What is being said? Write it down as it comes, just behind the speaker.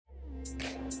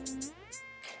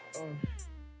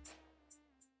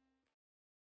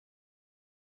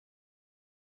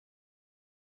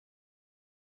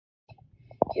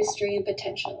History and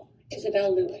Potential,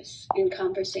 Isabel Lewis, in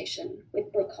conversation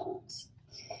with Brooke Holmes.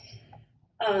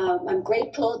 I'm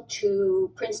grateful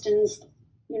to Princeton's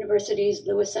University's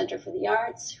Lewis Center for the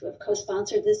Arts, who have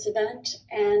co-sponsored this event,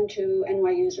 and to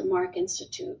NYU's Remarque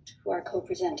Institute, who are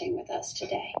co-presenting with us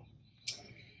today.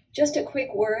 Just a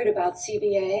quick word about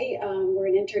CBA. We're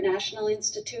an international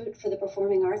institute for the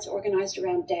performing arts organized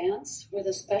around dance, with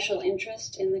a special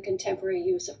interest in the contemporary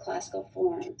use of classical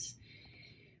forms.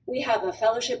 We have a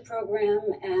fellowship program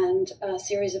and a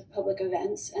series of public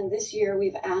events, and this year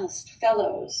we've asked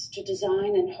fellows to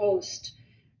design and host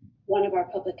one of our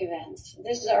public events.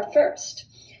 This is our first,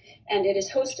 and it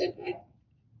is hosted by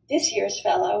this year's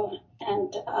fellow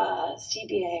and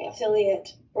CBA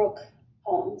affiliate, Brooke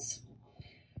Holmes.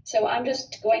 So I'm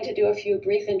just going to do a few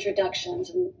brief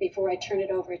introductions before I turn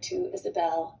it over to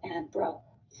Isabel and Brooke.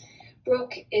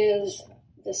 Brooke is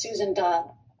the Susan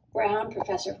Brown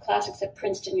Professor of Classics at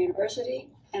Princeton University,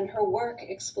 and her work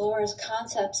explores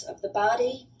concepts of the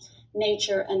body,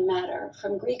 nature, and matter,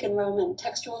 from Greek and Roman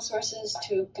textual sources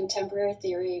to contemporary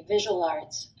theory, visual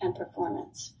arts, and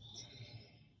performance.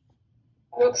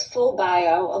 Brooke's full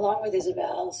bio, along with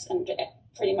Isabel's, and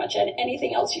pretty much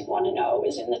anything else you want to know,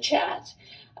 is in the chat.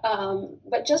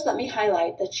 But just let me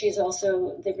highlight that she's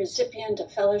also the recipient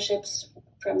of fellowships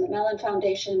from the Mellon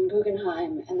Foundation,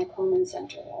 Guggenheim, and the Coleman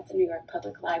Center at the New York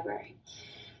Public Library.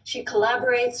 She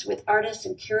collaborates with artists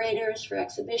and curators for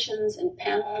exhibitions and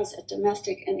panels at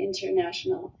domestic and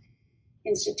international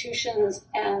institutions.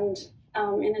 And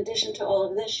in addition to all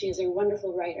of this, she is a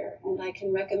wonderful writer, and I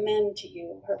can recommend to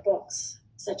you her books,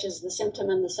 such as The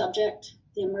Symptom and the Subject,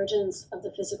 The Emergence of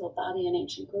the Physical Body in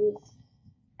Ancient Greece,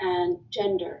 and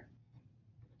Gender,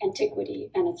 Antiquity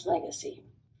and Its Legacy,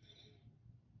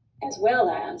 as well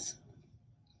as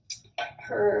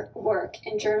her work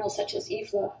in journals such as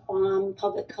eFlow,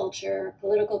 Public Culture,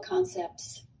 Political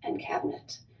Concepts, and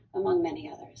Cabinet, among many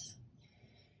others.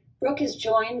 Brooke is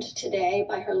joined today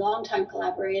by her longtime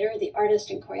collaborator, the artist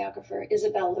and choreographer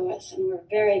Isabel Lewis, and we're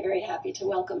very, very happy to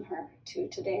welcome her to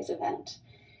today's event.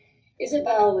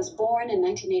 Isabel was born in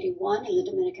 1981 in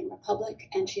the Dominican Republic,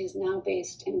 and she is now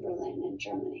based in Berlin, in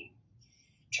Germany.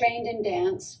 Trained in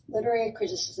dance, literary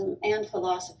criticism, and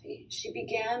philosophy, she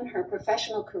began her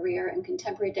professional career in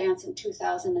contemporary dance in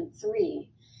 2003,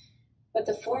 but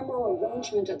the formal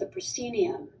arrangement of the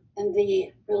proscenium and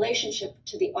the relationship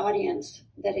to the audience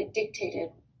that it dictated,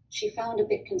 she found a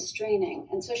bit constraining,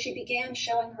 and so she began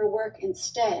showing her work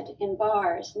instead in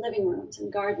bars, living rooms,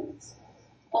 and gardens,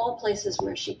 all places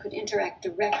where she could interact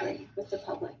directly with the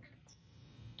public.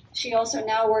 She also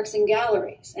now works in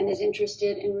galleries and is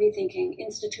interested in rethinking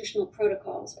institutional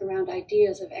protocols around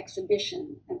ideas of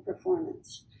exhibition and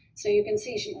performance. So you can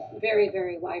see she's very,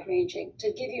 very wide-ranging.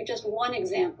 To give you just one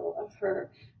example of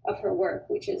her work,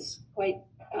 which is quite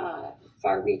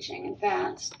far-reaching and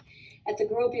vast, at the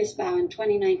Gropius Bau in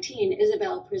 2019,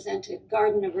 Isabel presented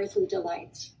Garden of Earthly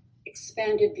Delights,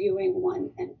 Expanded Viewing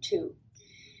 1 and 2.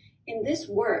 In this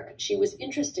work, she was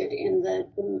interested in the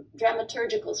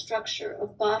dramaturgical structure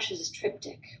of Bosch's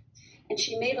triptych, and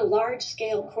she made a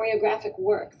large-scale choreographic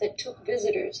work that took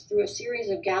visitors through a series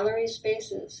of gallery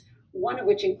spaces, one of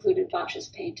which included Bosch's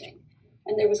painting.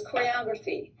 And there was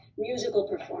choreography, musical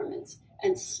performance,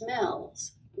 and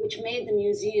smells, which made the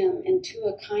museum into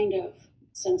a kind of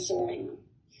sensorium.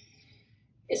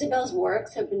 Isabel's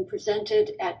works have been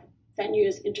presented at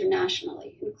venues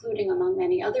internationally, including, among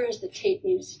many others, the Tate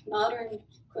Modern,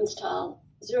 Kunsthalle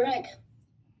Zurich,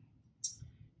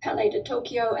 Palais de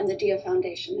Tokyo, and the Dia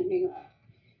Foundation in New York.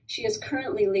 She is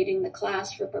currently leading the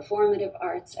class for performative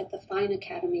arts at the Fine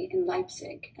Academy in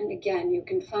Leipzig. And again, you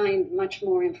can find much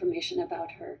more information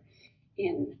about her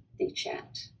in the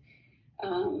chat.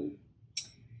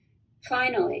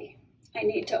 Finally, I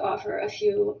need to offer a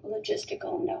few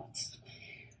logistical notes.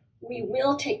 We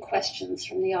will take questions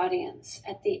from the audience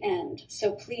at the end,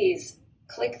 so please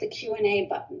click the Q&A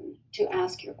button to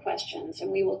ask your questions,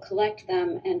 and we will collect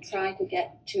them and try to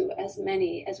get to as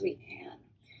many as we can.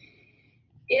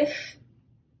 If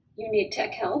you need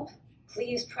tech help,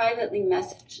 please privately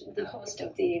message the host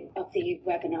of the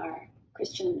webinar,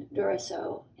 Christian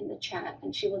Duraso, in the chat,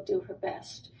 and she will do her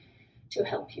best to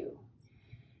help you.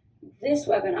 This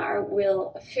webinar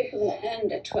will officially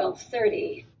end at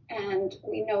 12:30. And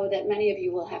we know that many of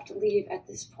you will have to leave at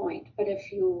this point, but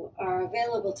if you are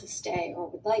available to stay or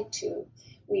would like to,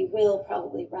 we will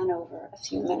probably run over a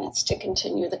few minutes to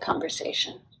continue the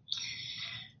conversation.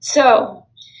 So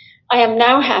I am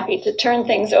now happy to turn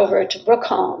things over to Brooke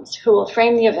Holmes, who will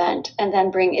frame the event and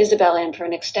then bring Isabel in for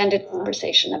an extended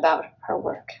conversation about her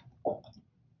work.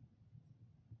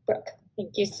 Brooke.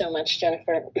 Thank you so much,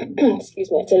 Jennifer.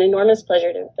 Excuse me. It's an enormous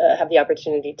pleasure to have the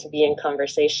opportunity to be in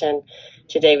conversation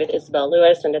today with Isabel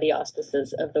Lewis under the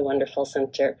auspices of the wonderful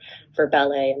Center for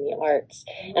Ballet and the Arts.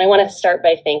 And I want to start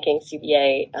by thanking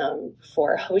CBA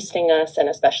for hosting us, and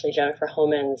especially Jennifer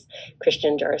Homans,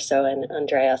 Christian Duraso, and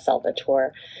Andrea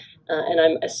Salvatore. And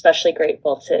I'm especially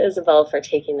grateful to Isabel for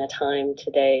taking the time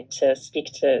today to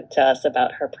speak to us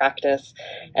about her practice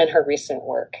and her recent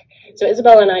work. So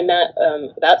Isabel and I met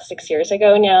about 6 years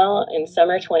ago now. In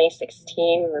summer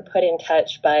 2016, we were put in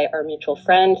touch by our mutual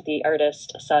friend, the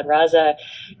artist Asad Raza,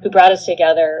 who brought us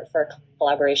together for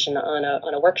collaboration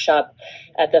on a workshop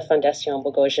at the Fondation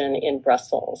Bogosian in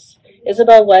Brussels.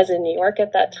 Isabel was in New York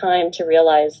at that time to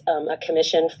realize a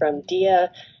commission from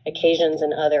DIA, Occasions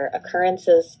and Other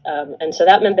Occurrences. And so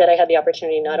that meant that I had the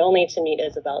opportunity not only to meet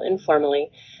Isabel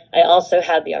informally, I also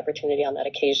had the opportunity on that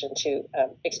occasion to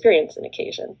experience an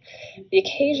occasion. The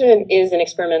occasion is an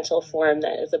experimental form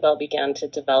that Isabel began to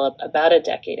develop about a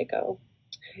decade ago.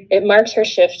 It marks her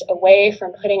shift away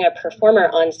from putting a performer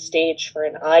on stage for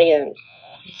an audience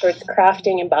towards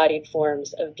crafting embodied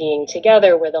forms of being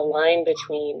together where the line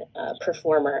between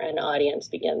performer and audience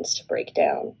begins to break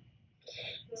down.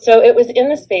 So it was in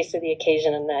the space of the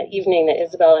occasion and that evening that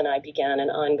Isabel and I began an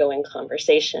ongoing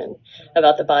conversation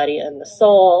about the body and the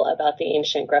soul, about the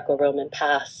ancient Greco-Roman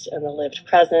past and the lived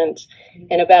present,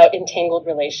 and about entangled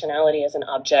relationality as an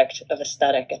object of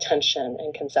aesthetic attention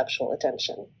and conceptual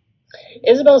attention.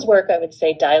 Isabel's work, I would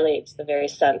say, dilates the very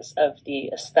sense of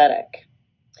the aesthetic.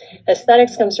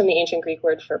 Aesthetics comes from the ancient Greek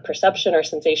word for perception or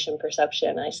sensation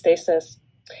perception, aesthesis.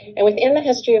 And within the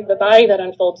history of the body that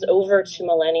unfolds over 2.5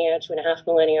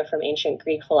 millennia from ancient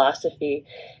Greek philosophy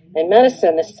and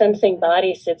medicine, the sensing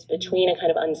body sits between a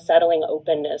kind of unsettling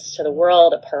openness to the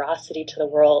world, a porosity to the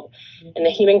world, and the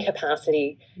human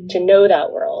capacity to know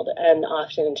that world and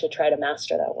often to try to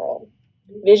master that world.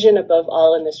 Vision, above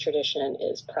all in this tradition,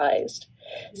 is prized.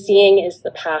 Seeing is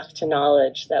the path to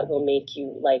knowledge that will make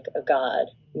you like a god,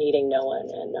 needing no one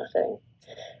and nothing.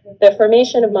 The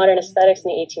formation of modern aesthetics in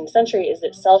the 18th century is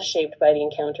itself shaped by the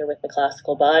encounter with the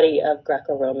classical body of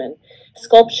Greco-Roman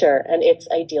sculpture and its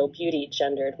ideal beauty,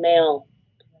 gendered male,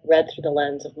 read through the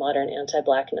lens of modern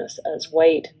anti-blackness as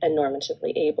white and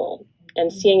normatively able.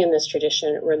 And seeing in this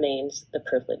tradition remains the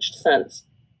privileged sense.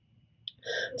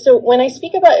 So when I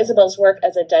speak about Isabel's work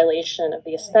as a dilation of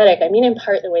the aesthetic, I mean in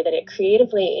part the way that it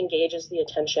creatively engages the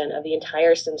attention of the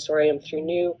entire sensorium through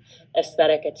new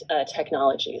aesthetic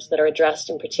technologies that are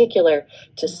addressed in particular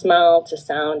to smell, to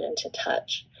sound, and to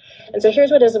touch. And so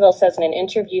here's what Isabel says in an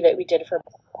interview that we did for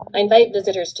I invite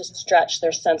visitors to stretch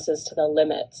their senses to the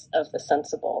limits of the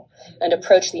sensible and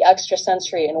approach the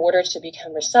extrasensory in order to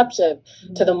become receptive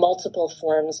to the multiple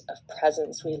forms of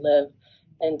presence we live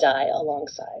and die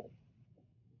alongside.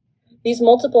 These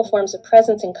multiple forms of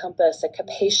presence encompass a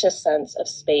capacious sense of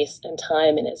space and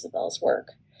time in Isabel's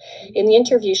work. In the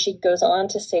interview, she goes on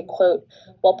to say, quote,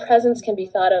 while presence can be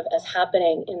thought of as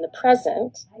happening in the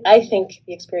present, I think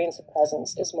the experience of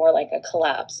presence is more like a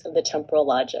collapse of the temporal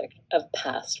logic of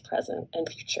past, present, and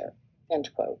future, end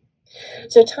quote.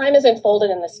 So time is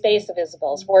unfolded in the space of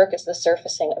Isabel's work as the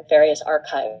surfacing of various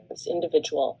archives,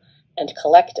 individual and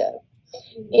collective.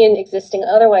 In Existing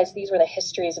Otherwise, these were the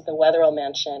histories of the Wetherell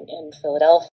Mansion in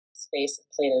Philadelphia, space of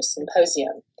Plato's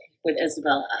Symposium, with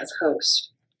Isabel as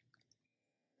host.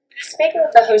 This figure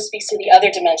of the host speaks to the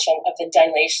other dimension of the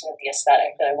dilation of the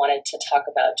aesthetic that I wanted to talk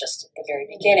about just at the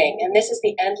very beginning, and this is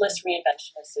the endless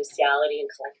reinvention of sociality and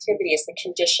collectivity as the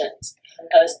conditions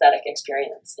of aesthetic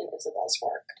experience in Isabel's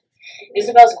work.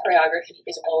 Isabel's choreography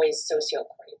is always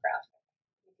socio-choreographic.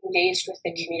 Engaged with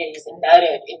the communities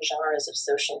embedded in genres of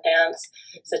social dance,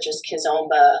 such as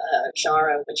kizomba, a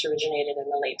genre which originated in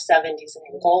the late 70s in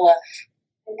Angola.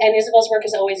 And Isabel's work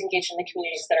is always engaged in the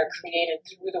communities that are created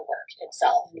through the work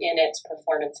itself, in its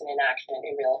performance and enactment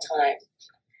in real time.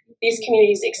 These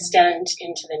communities extend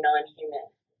into the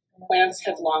non-human. Plants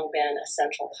have long been a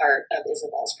central part of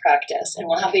Isabel's practice, and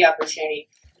we'll have the opportunity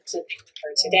to think with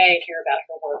her today, hear about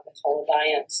her work with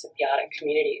holobiont symbiotic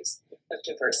communities of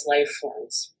diverse life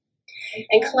forms.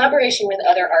 And collaboration with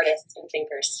other artists and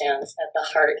thinkers stands at the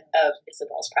heart of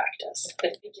Isabel's practice.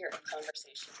 The figure of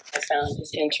conversation, I found,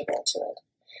 is integral to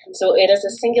it. So it is a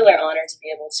singular honor to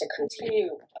be able to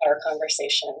continue our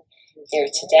conversation here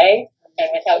today. And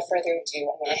without further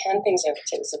ado, I'm going to hand things over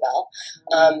to Isabel,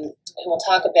 who will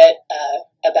talk a bit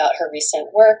about her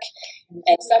recent work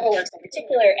and several works in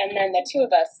particular, and then the two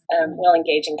of us will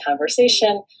engage in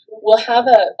conversation. We'll have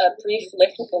a brief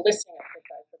listening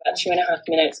exercise for about 2.5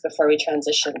 minutes before we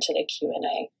transition to the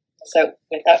Q&A. So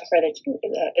without further ado,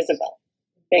 Isabel,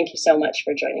 thank you so much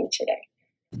for joining today.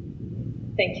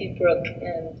 Thank you, Brooke,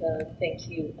 and thank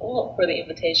you all for the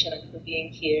invitation and for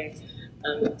being here.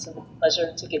 It's a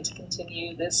pleasure to get to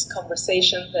continue this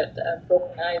conversation that Brooke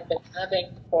and I have been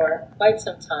having for quite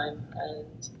some time,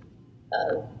 and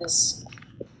this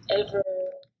ever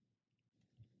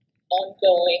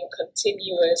ongoing,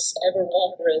 continuous, ever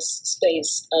wondrous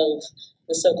space of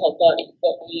the so-called body,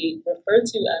 what we refer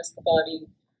to as the body,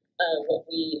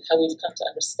 how we've come to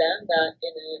understand that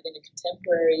in a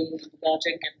contemporary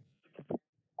logic and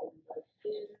how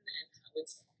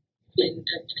it's been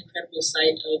an incredible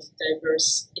site of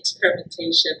diverse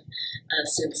experimentation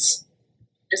since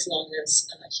as long as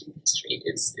human history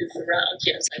is around.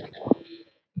 Yes, I really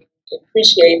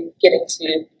appreciate getting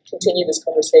to continue this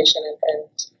conversation and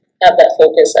have that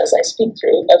focus as I speak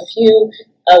through a few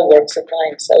works of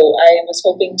mine. So I was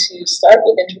hoping to start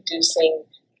with introducing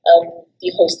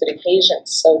the hosted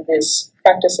occasions. So this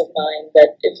practice of mine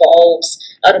that evolves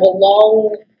out of a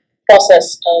long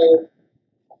process of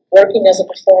working as a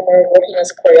performer, working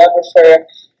as a choreographer,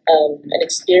 an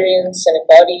experience, an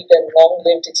embodied and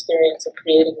long-lived experience of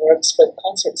creating works for the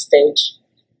concert stage.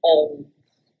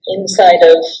 Inside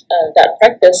of that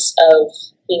practice of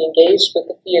being engaged with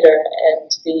the theater and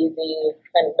the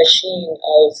kind of machine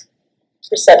of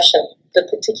perception, the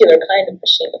particular kind of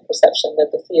machine of perception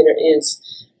that the theater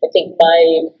is, I think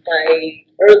my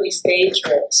early stage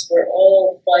works were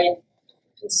all quite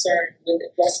concerned with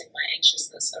addressing my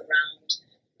anxiousness around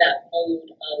that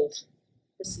mode of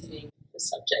perceiving the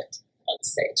subject on the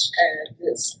stage, and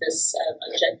this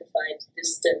objectified,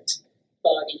 distant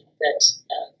body that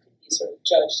could be sort of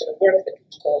judged in a work that could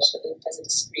be judged as a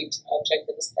discrete object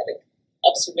of aesthetic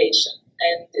observation.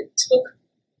 And it took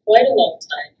quite a long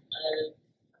time,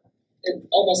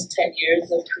 almost 10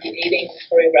 years of creating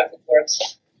choreographic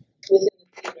works within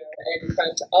the theater and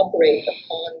trying to operate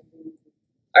upon the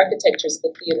architectures of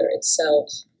the theater itself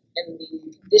and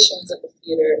the conditions of the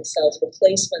theater itself, the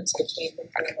placements between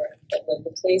performer and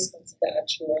the placements of the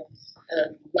actual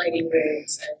lighting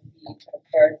rooms and the kind of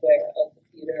hardware of the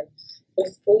theater,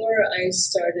 before I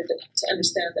started to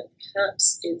understand that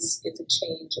perhaps it's a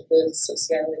change of the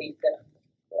sociality that I'm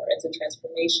looking for. It's a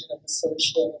transformation of the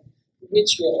social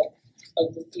ritual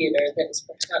of the theater that is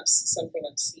perhaps something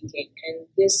I'm seeking. And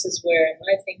this is where, in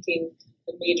my thinking,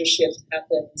 the major shift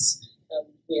happens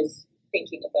with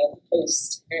thinking about the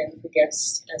host and the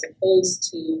guest, as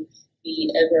opposed to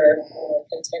the ever more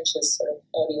contentious sort of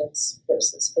audience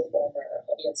versus performer,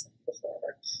 audience and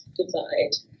performer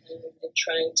divide, and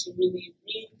trying to really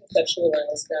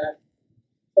reconceptualize that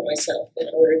for myself in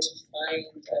order to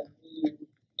find a new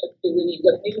ability,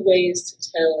 new ways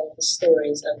to tell the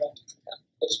stories I want to tell,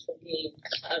 which for me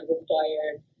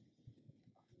required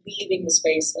leaving the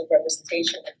space of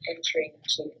representation and entering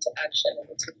actually into action and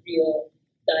into real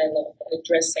dialogue and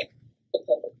addressing the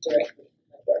public directly in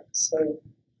my work. So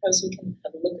perhaps we can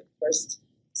have a look at the first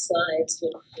slides,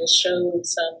 which will show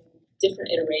some different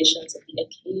iterations of the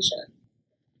occasion.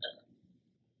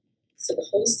 So the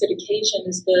hosted occasion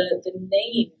is the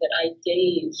name that I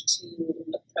gave to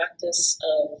a practice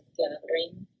of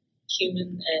gathering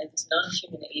human and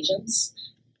non-human agents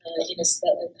in a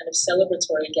kind of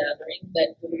celebratory gathering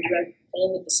that would direct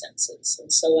all of the senses.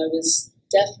 And so I was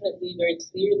definitely very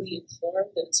clearly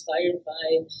informed and inspired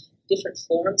by different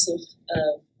forms of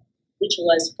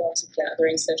ritualized forms of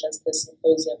gathering, such as the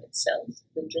symposium itself,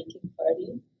 the drinking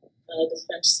party, the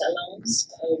French salons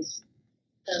of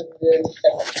the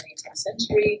 18th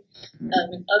century,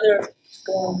 and other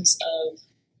forms of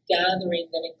gathering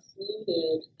that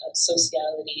included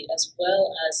sociality as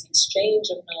well as exchange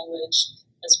of knowledge,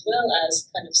 as well as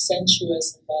kind of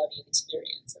sensuous embodied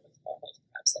experience in the form of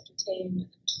perhaps entertainment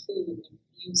and food and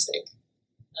music.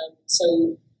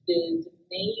 So the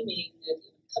naming,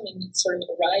 sort of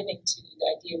arriving to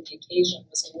the idea of the occasion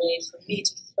was a way for me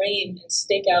to frame and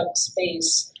stake out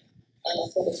space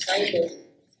for the kind of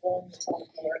formative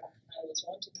work I was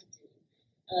wanting to do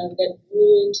that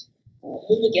would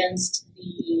move against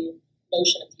the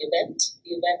notion of the event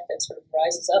that sort of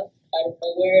rises up out of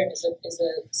nowhere and is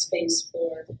a space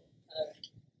for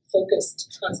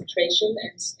focused concentration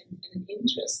and an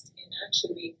interest in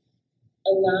actually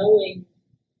allowing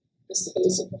the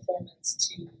space of performance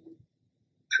to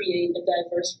create a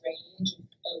diverse range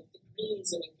of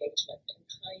degrees of engagement and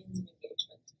kinds of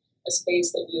engagement, a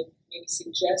space that would maybe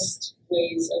suggest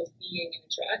ways of being and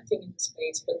interacting in the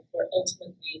space, but where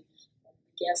ultimately the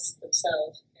guests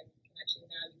themselves can actually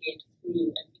navigate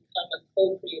through and become a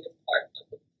co-creative part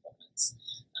of the performance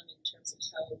in terms of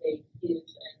how they give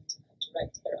and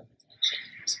direct their own attention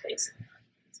to space.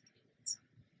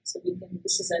 So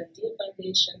this is at Dia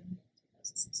Foundation in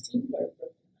 2016, where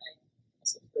Brooke and I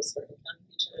also first sort of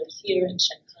encountered each other here in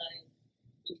Shanghai.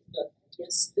 We can go,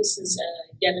 yes, this is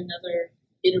yet another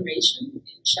iteration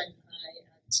in Shanghai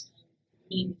at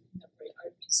the Contemporary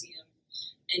Art Museum.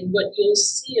 And what you'll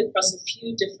see across a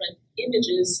few different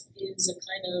images is a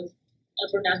kind of a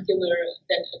vernacular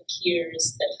that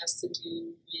appears that has to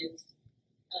do with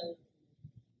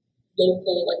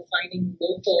finding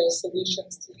local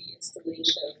solutions to the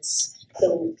installations.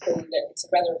 So that it's a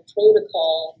rather a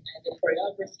protocol and a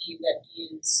choreography that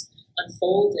is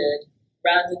unfolded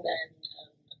rather than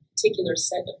a particular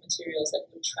set of materials that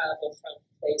would travel from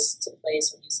place to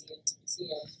place or museum to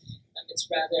museum. It's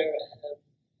rather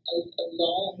a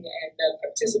long and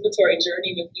participatory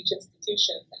journey with each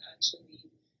institution to actually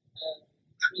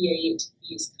create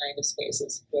these kind of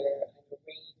spaces where I'm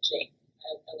arranging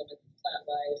elements of plant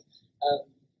life,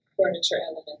 furniture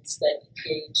elements that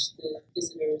engage the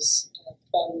visitors'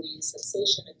 bodily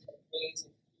sensation and ways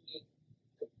of being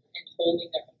and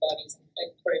holding their own bodies and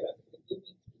choreographically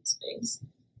moving through space,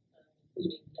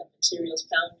 including materials,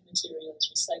 found materials,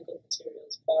 recycled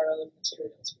materials, borrowed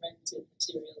materials, rented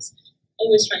materials,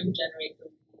 always trying to generate the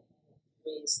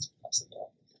waste possible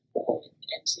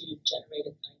and to generate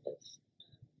a kind of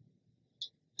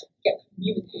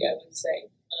community, I would say,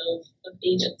 of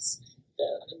agents.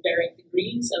 The varying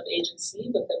degrees of agency,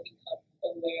 but that become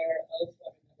aware of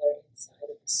one another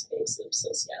inside of the space of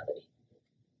sociality.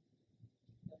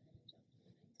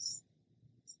 Next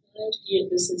slide. Here,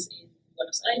 this is in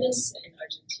Buenos Aires, in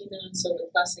Argentina. So the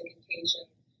classic occasion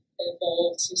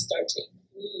evolved to start to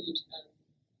include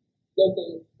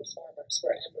local performers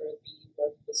wherever the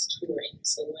work was touring.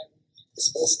 So when the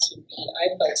spaces would be,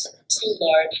 I felt, too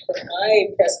large for my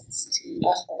presence to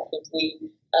effectively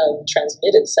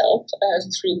transmit itself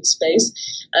through the space.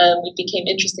 It became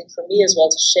interesting for me as well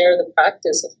to share the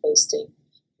practice of hosting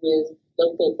with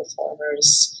local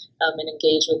performers and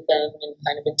engage with them in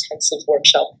kind of intensive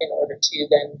workshop in order to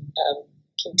then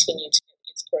continue to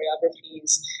use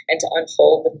choreographies and to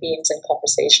unfold the themes and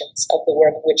conversations of the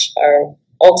work, which are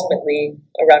ultimately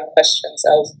around questions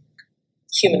of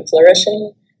human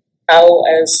flourishing. How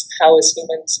as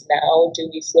humans now do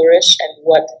we flourish, and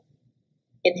what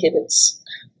inhibits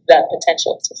that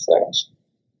potential to flourish?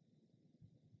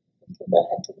 We can go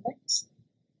ahead to the next.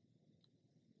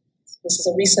 This is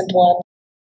a recent one.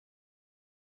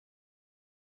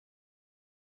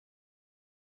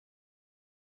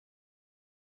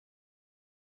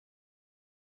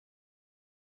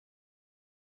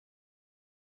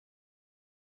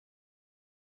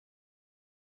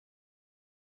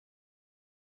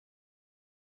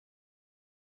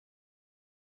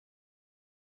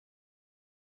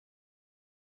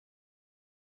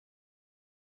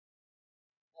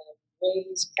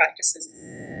 Ways, practices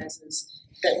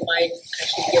that might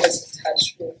actually get us in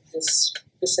touch with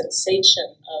the sensation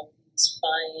of this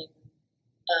fine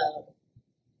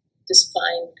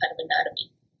kind of anatomy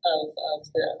of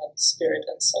the spirit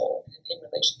and soul in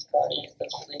relation to body and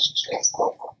those relationships.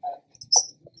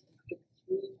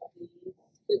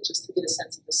 Just to get a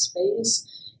sense of the space.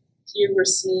 Here we're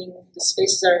seeing the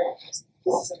spaces are, this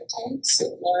is in a tent,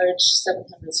 so large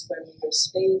 700 square meter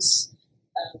space.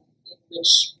 In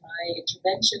which my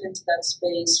intervention into that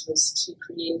space was to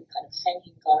create a kind of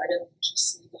hanging garden, which you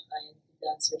see behind the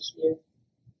dancer here.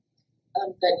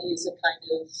 That is a kind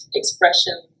of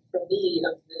expression for me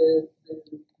of the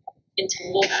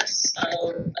entanglements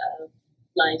of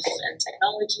life and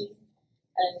technology.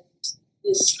 And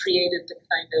this created the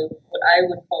kind of what I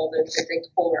would call the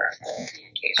decor of the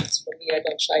occasions. For me, I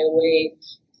don't shy away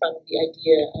from the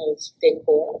idea of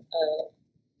decor.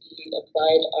 The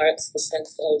applied arts, the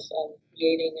sense of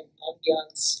creating an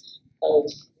ambiance of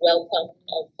welcome,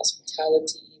 of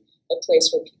hospitality, a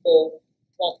place where people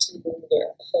want to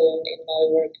linger. In my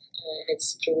work,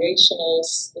 it's the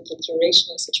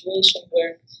durational situation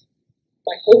where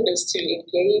my hope is to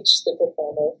engage the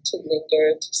performer, to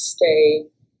linger, to stay.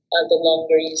 The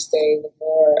longer you stay, the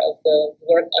more of the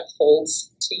work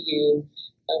unfolds to you.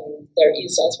 There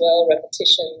is as well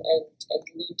repetition and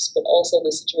loops, but also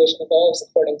the situation evolves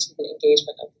according to the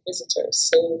engagement of the visitors.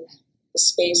 So the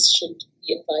space should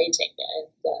be inviting, and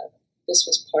this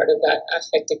was part of that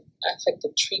affective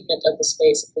treatment of the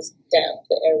space. It was damp,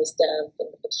 the air was damp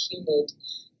and a bit humid.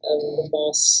 The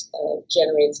moss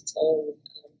generates its own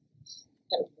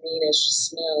kind of greenish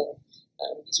smell.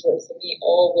 These were, for me,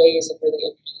 all ways of really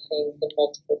applying the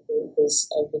multiple purposes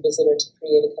of the visitor to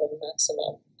create a kind of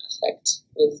maximum effect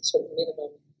with sort of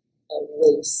minimum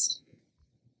waste.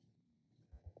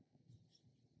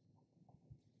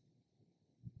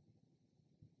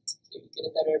 Here you get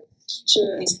a better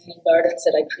picture of these hanging gardens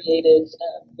that I created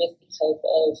with the help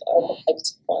of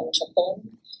architect Juan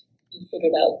Chacon, who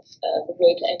figured out the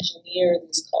way to engineer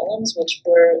these columns, which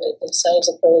were themselves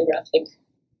a choreographic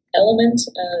element,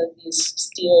 these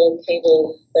steel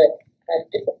cable that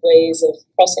had different ways of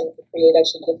crossing to create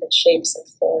actually different shapes and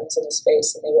forms in the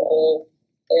space, and they were all,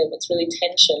 it's really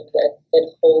tension that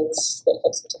helps them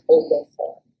to hold their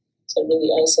form. So I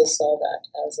really also saw that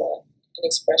as an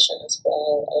expression as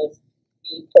well of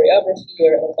the choreography,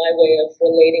 or my way of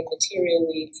relating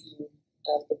materially to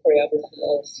the choreography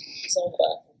of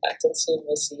Zumba. In fact, and soon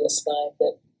we'll see a slide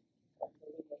that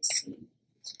we may see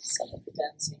some of the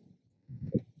dancing.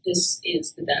 This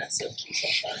is the dance of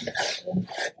Zumba.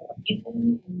 People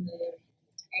in the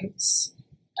tanks,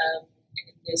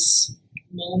 in this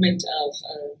moment of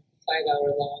a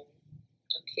 5-hour-long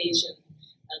occasion,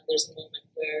 there's a moment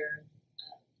where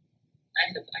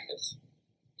I have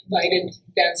invited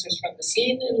dancers from the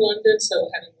scene in London, so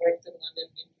having worked in London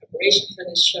in preparation for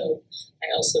this show,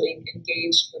 I also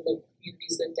engaged the local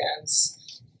communities that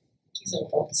dance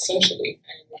Kizomba socially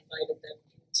and invited them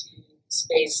into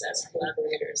space as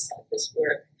collaborators of this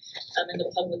work. And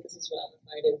the public is as well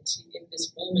invited to, in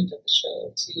this moment of the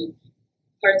show, to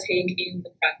partake in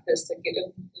the practice, to get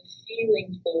a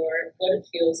feeling for what it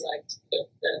feels like to put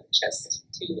the chest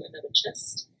to another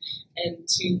chest, and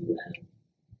to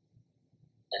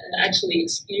actually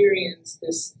experience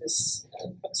this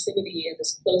proximity and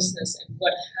this closeness, and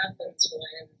what happens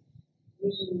when,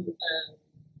 through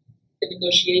the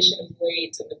negotiation of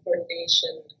weight and the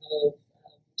coordination of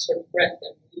sort of breath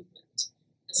and movement,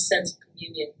 a sense of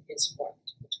communion is formed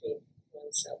between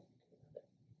oneself and another.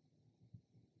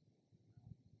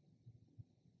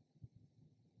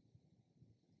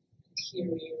 And here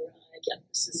we arrive. Yeah,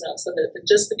 this is also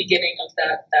just the beginning of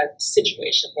that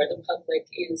situation where the public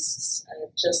is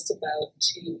just about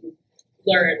to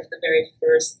learn the very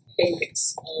first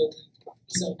basics of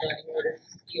Zumba in order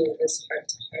to feel this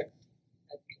heart-to-heart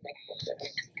connection that I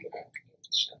think about in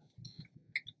the show.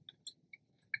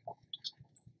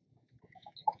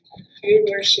 Here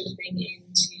we're shifting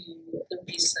into the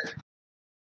recent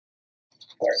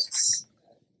works.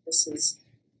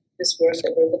 This work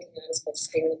that we're looking at is called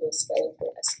Scalable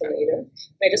Skeletal Escalator.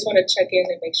 I just want to check in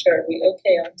and make sure, are we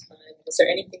okay on time? Is there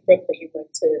anything, Brooke, that you'd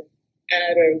like to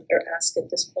add or ask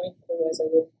at this point? Otherwise, I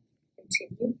will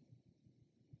continue.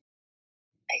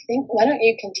 I think, why don't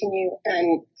you continue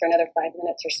for another 5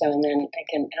 minutes or so, and then I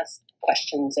can ask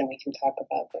questions and we can talk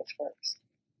about both works.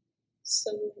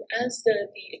 So as the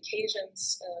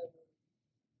occasions,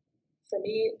 for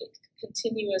me,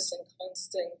 continuous and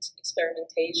constant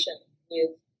experimentation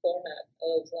with format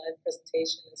of live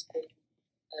presentation has been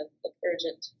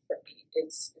urgent for me.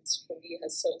 It's for me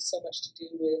has so much to do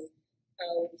with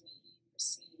how we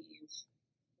perceive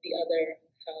the other,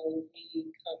 how we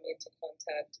come into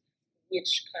contact,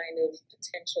 which kind of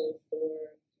potential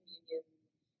for communion,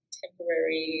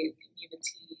 temporary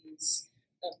communities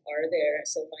are there.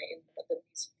 So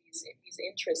these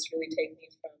interests really take me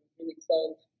from really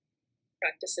club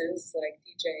practices like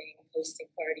DJing, hosting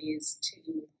parties,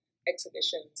 to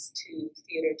exhibitions, to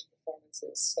theater, to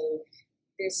performances. So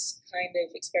this kind of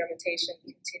experimentation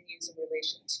continues in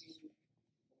relation to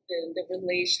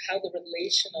how the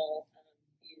relational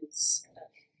is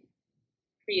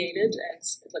created and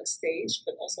like staged,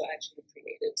 but also actually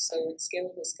created. So in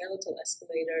Scalable Skeletal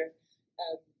Escalator,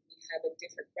 we have a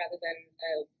different, rather than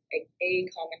a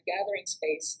common gathering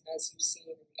space, as you've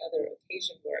seen in the other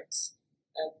occasion works.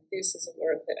 This is a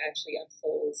work that actually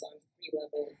unfolds on 3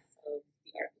 levels of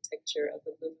the architecture of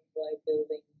the Löwenbräu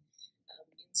building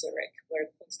in Zurich,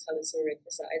 where Kunsthalle Zurich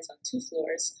resides on 2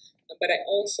 floors. But I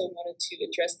also wanted to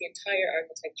address the entire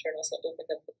architecture and also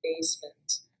opened up the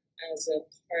basement as a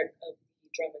part of the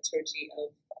dramaturgy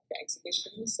of the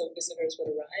exhibition. So visitors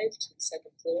would arrive to the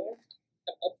 2nd floor,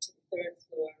 come up to the 3rd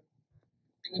floor,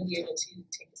 and then be able to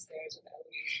take the stairs with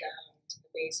elevators down to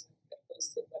the basement that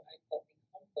hosted what I call the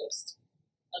compost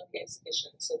of the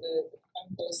exhibition. So the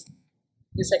compost,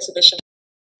 this exhibition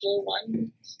was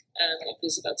one. It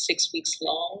was about 6 weeks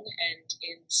long, and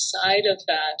inside of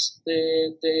that,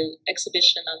 the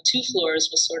exhibition on 2 floors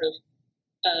was sort of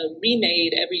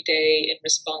remade every day in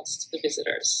response to the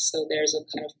visitors. So there's a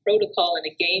kind of protocol and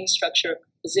a game structure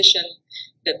position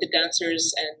that the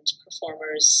dancers and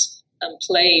performers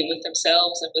play with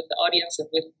themselves and with the audience and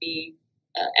with the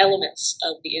elements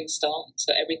of the install.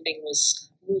 So everything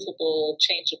was movable,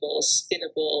 changeable,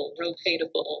 spinnable,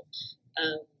 rotatable.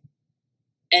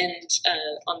 And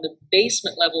on the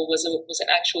basement level was an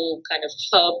actual kind of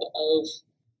hub of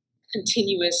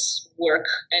continuous work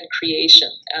and creation.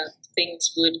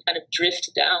 Things would kind of drift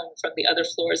down from the other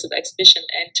floors of the exhibition,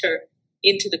 enter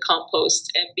into the compost,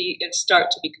 and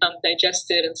start to become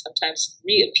digested, and sometimes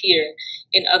reappear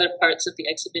in other parts of the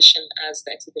exhibition as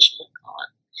the exhibition went on.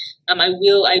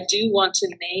 I do want to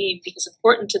name, because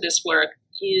important to this work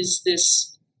is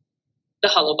the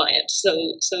holobiont.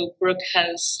 So Brooke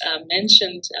has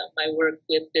mentioned my work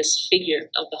with this figure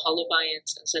of the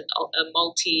holobiont as a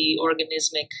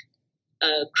multi-organismic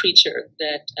creature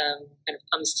that kind of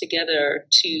comes together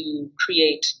to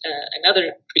create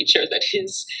another creature that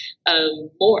is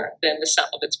more than the sum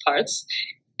of its parts.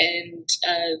 And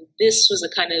this was a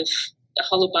kind of a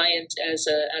holobiont as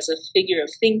a figure of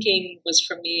thinking was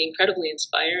for me incredibly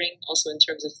inspiring, also in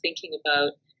terms of thinking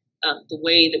about the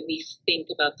way that we think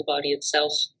about the body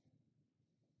itself.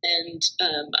 And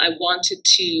I wanted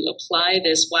to apply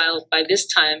this while by this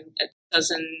time,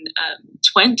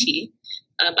 2020,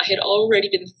 I had already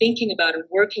been thinking about and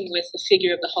working with the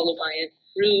figure of the holobiont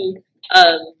through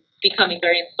becoming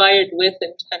very inspired with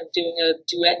and kind of doing a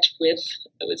duet with,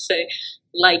 I would say,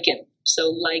 lichen. So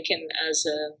lichen as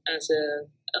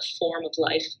a form of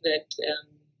life that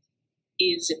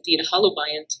is indeed a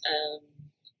holobiont,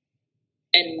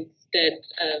 and that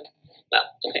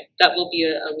that would be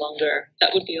a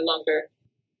longer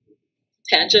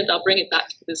tangent. I'll bring it back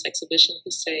to this exhibition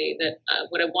to say that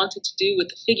what I wanted to do with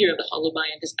the figure of the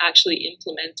holobiont is actually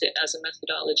implement it as a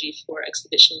methodology for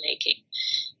exhibition making.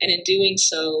 And in doing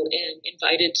so,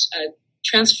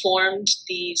 transformed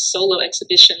the solo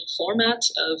exhibition format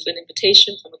of an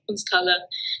invitation from a Kunsthalle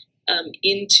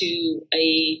into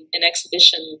an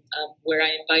exhibition where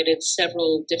I invited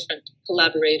several different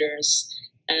collaborators,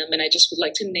 and I just would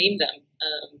like to name them,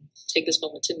 take this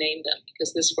moment to name them,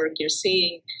 because this work you're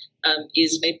seeing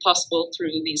is made possible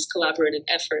through these collaborative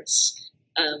efforts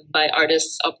by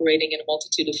artists operating in a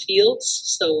multitude of fields.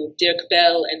 So Dirk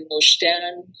Bell and Mo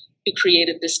Stern, who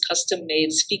created this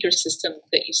custom-made speaker system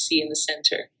that you see in the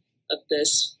center of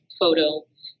this photo.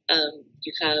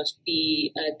 You have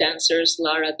the dancers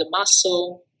Lara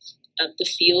Damaso, The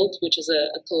Field, which is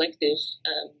a collective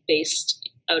based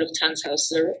out of Tanzhaus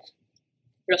Zurich,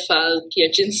 Rafal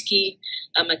Pierczynski,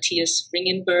 Matthias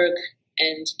Ringenberg,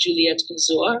 and Juliette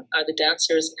Uzor are the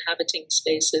dancers inhabiting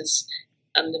spaces.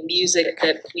 The music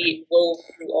that we wove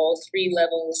through all three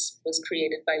levels was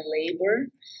created by Labor,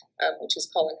 which is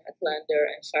Colin Hetlander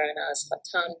and Faranaz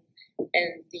Fatan.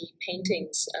 And the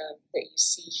paintings that you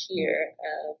see here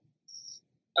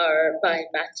are by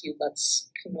Matthew Lutz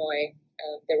Kanoy.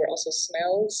 There were also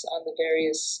smells on the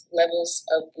various levels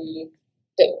of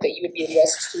that you would be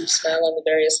addressed to smell on the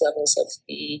various levels of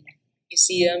the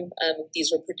museum.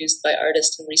 These were produced by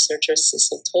artist and researcher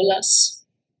Cecil Tolas.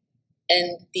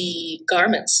 And the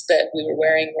garments that we were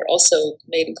wearing were also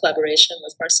made in collaboration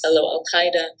with Marcelo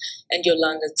Alcaida and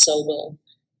Yolanda Zobel.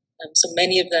 So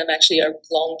many of them actually are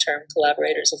long-term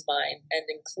collaborators of mine, and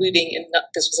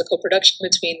this was a co-production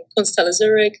between Kunsthalle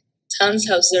Zurich,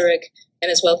 Tanzhaus Zurich, and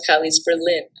as well Cali's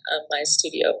Berlin, my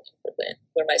studio in Berlin,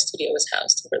 where my studio was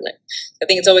housed in Berlin. I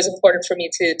think it's always important for me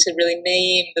to really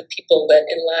name the people that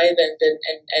enlivened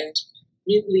and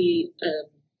really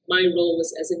my role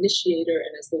was as initiator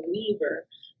and as the weaver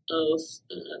of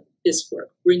this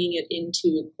work, bringing it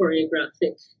into a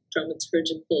choreographic,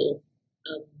 dramaturgical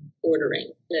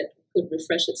ordering that could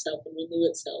refresh itself and renew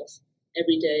itself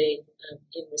every day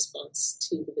in response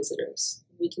to the visitors.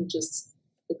 We can just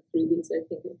look through these, I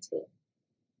think, until.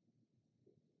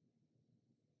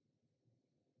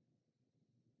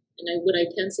 And what I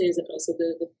can say is that also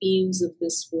the themes of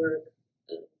this work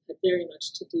have very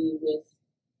much to do with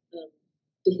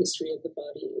the history of the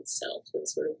body itself, and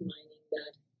sort of mining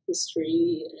that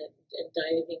history and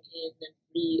diving in and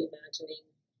reimagining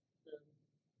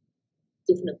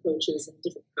different approaches and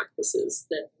different practices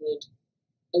that would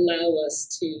allow us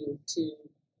to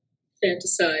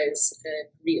fantasize and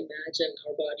reimagine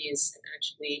our bodies and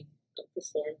actually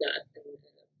perform that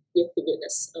with the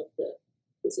witness of the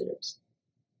visitors.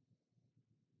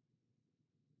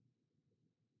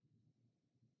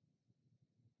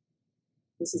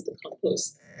 This is the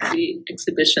compost, the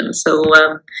exhibition. So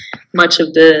much of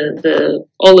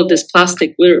all of this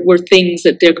plastic were things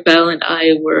that Dirk Bell and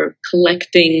I were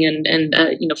collecting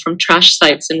and from trash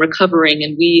sites and recovering,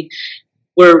 and we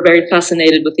were very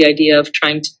fascinated with the idea of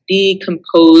trying to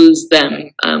decompose them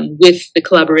with the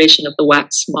collaboration of the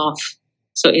wax moth.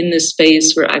 So in this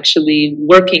space, we're actually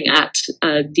working at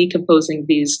decomposing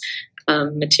these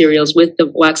materials with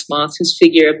the wax moth, whose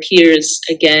figure appears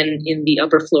again in the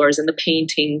upper floors and the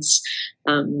paintings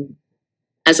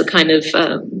as a kind of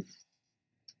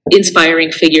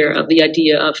inspiring figure of the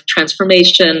idea of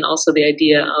transformation, also the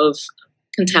idea of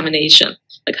contamination.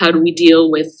 Like, how do we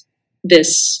deal with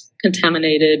this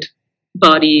contaminated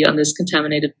body on this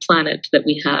contaminated planet that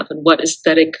we have, and what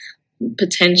aesthetic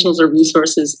potentials or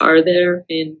resources are there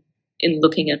in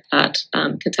looking at that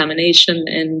contamination,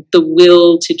 and the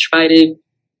will to try to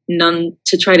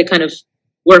kind of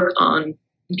work on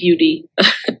beauty,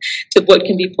 to what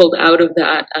can be pulled out of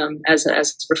that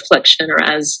as reflection, or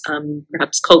as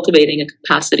perhaps cultivating a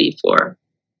capacity for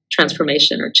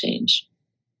transformation or change.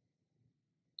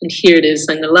 And here it is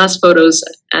in the last photos,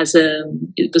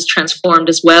 it was transformed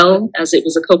as well, as it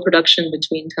was a co-production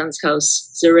between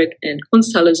Tanzhaus Zurich and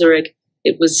Kunsthalle Zurich.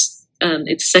 It was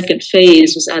its second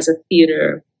phase was as a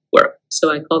theater work.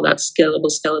 So I call that scalable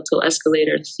skeletal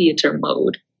escalator theater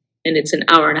mode. And it's an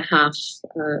hour and a half,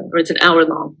 or it's an hour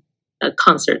long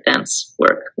concert dance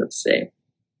work, let's say.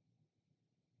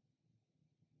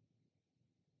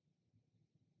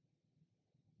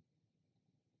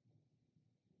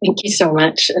 Thank you so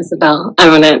much, Isabel. I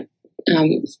want to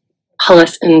pull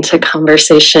us into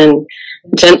conversation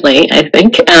gently, I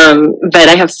think. But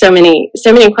I have so many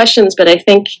questions. But I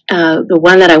think the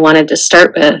one that I wanted to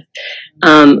start with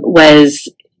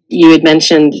was, you had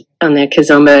mentioned on the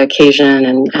Kizomba occasion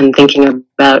and thinking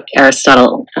about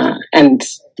Aristotle and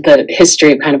the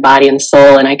history of kind of body and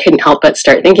soul. And I couldn't help but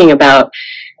start thinking about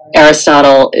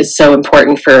Aristotle is so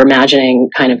important for imagining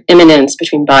kind of immanence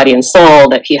between body and soul,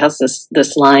 that he has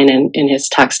this line in his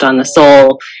text on the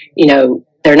soul,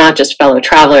 they're not just fellow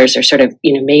travelers, they're sort of,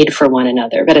 made for one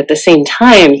another. But at the same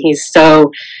time, he's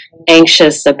so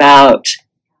anxious about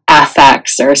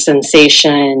affects or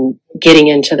sensation getting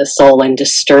into the soul and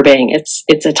disturbing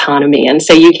its autonomy. And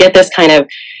so you get this kind of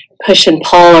push and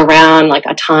pull around, like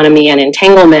autonomy and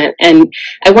entanglement. And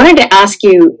I wanted to ask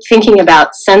you, thinking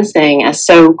about sensing as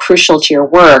so crucial to your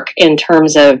work in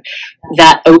terms of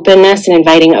that openness and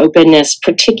inviting openness,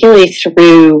 particularly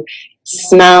through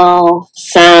smell,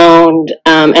 sound,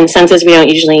 and senses we don't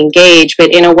usually engage,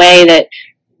 but in a way that,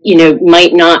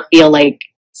 might not feel like,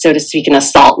 so to speak, an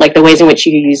assault, like the ways in which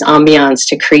you use ambiance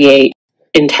to create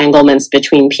entanglements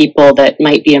between people that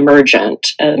might be emergent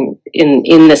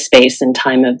in the space and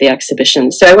time of the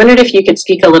exhibition. So I wondered if you could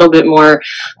speak a little bit more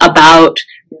about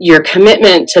your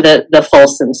commitment to the full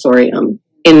sensorium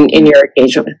in your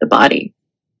engagement with the body.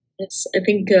 Yes, I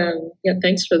think,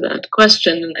 thanks for that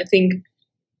question. And I think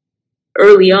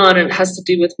early on, it has to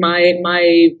do with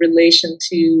my relation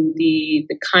to the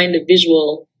kind of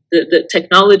visual, the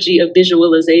technology of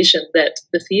visualization that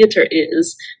the theater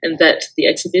is, and that the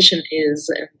exhibition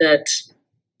is, and that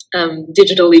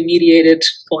digitally mediated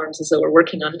forms as we're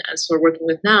working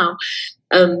with now,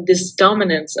 this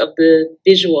dominance of the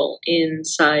visual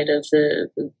inside of the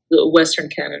Western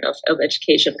canon of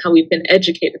education, how we've been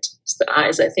educated to use the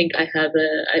eyes. I think I have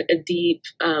a deep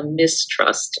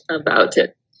mistrust about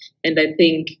it. And I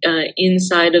think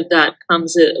inside of that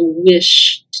comes a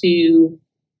wish to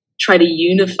try to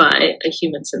unify a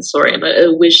human sensorium,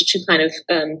 a wish to kind of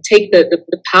take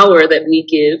the power that we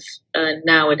give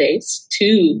nowadays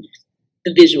to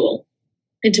the visual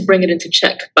and to bring it into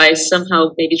check by somehow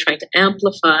maybe trying to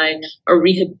amplify or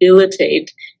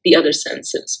rehabilitate the other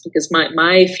senses. Because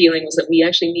my feeling was that we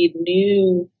actually need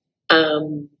new,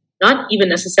 not even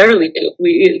necessarily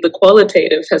new, the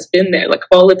qualitative has been there, like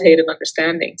qualitative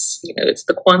understandings. It's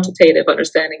the quantitative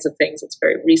understandings of things that's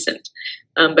very recent.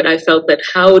 But I felt that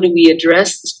how do we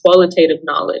address this qualitative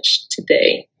knowledge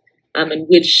today? And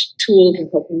which tools and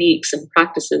techniques and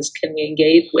practices can we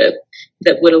engage with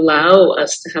that would allow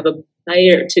us to have a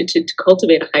higher, to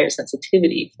cultivate a higher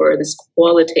sensitivity for this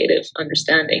qualitative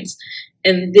understandings?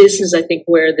 And this is, I think,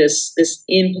 where this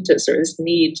impetus or this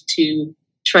need to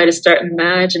try to start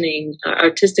imagining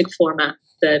artistic format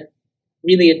that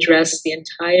really address the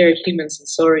entire human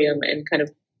sensorium and kind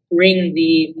of bring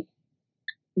the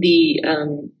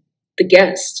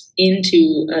guest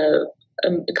into a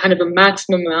kind of a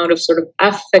maximum amount of sort of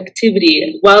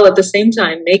affectivity, while at the same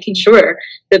time making sure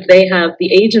that they have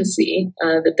the agency,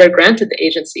 that they're granted the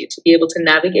agency to be able to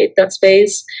navigate that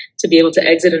space, to be able to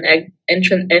exit and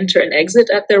enter and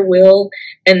exit at their will,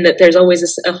 and that there's always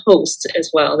a host as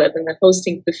well. That in the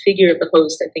hosting, the figure of the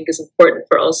host, I think, is important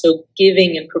for also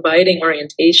giving and providing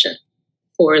orientation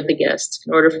for the guest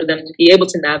in order for them to be able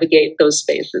to navigate those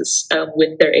spaces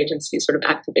with their agency sort of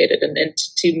activated and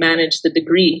to manage the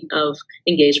degree of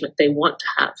engagement they want to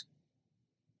have.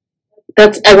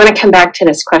 I want to come back to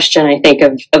this question, I think,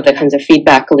 of the kinds of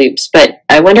feedback loops, but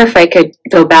I wonder if I could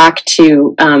go back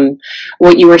to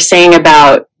what you were saying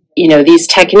about, these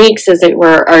techniques, as it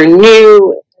were, are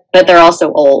new, but they're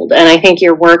also old. And I think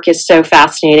your work is so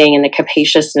fascinating in the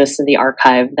capaciousness of the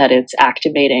archive that it's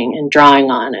activating and drawing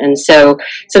on. And so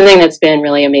something that's been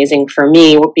really amazing for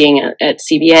me being at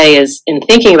CBA is in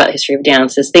thinking about the history of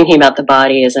dance is thinking about the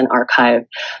body as an archive,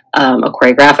 a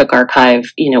choreographic archive,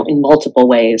 in multiple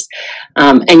ways.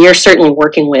 And you're certainly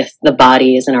working with the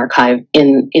body as an archive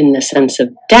in the sense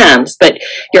of dance, but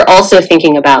you're also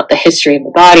thinking about the history of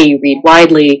the body. You read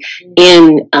widely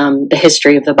in the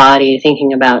history of the body,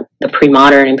 thinking about the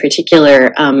pre-modern in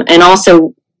particular, and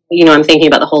also, I'm thinking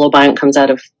about the holobiont comes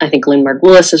out of, I think, Lynn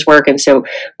Margulis's work, and so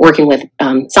working with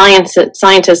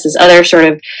scientists as other sort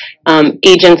of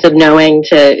agents of knowing,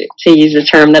 to use a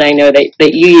term that I know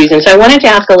that you use. And so I wanted to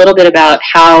ask a little bit about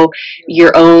how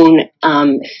your own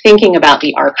thinking about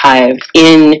the archive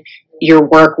in your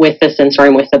work with the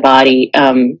sensorium, with the body,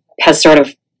 has sort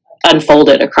of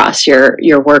unfolded across your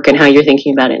work and how you're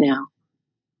thinking about it now.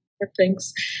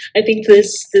 Thanks. I think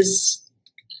this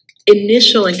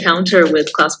initial encounter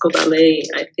with classical ballet,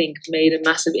 I think, made a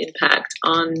massive impact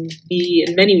on me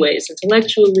in many ways,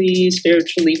 intellectually,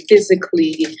 spiritually,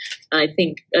 physically. I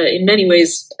think in many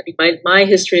ways, my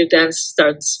history of dance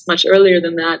starts much earlier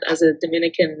than that. As a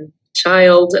Dominican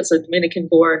child, as a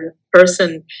Dominican-born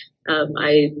person,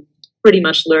 I pretty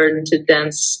much learned to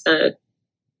dance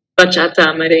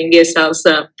bachata, merengue,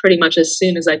 salsa, pretty much as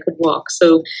soon as I could walk.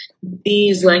 So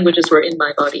these languages were in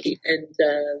my body. And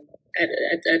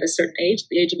at a certain age,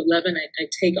 the age of 11, I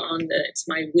take on it's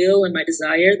my will and my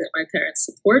desire that my parents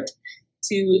support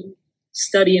to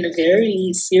study in a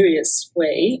very serious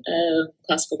way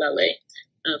classical ballet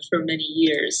for many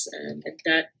years. And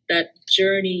that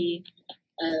journey,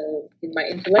 in my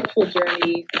intellectual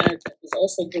journey, was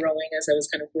also growing as I was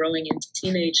kind of growing into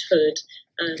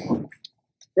teenagehood,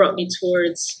 brought me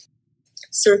towards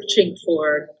searching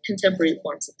for contemporary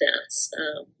forms of dance,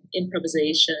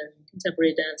 improvisation,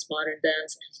 contemporary dance, modern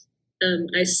dance.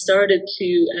 As I started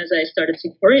to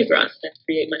choreograph and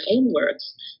create my own work,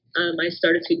 I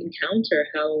started to encounter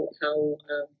how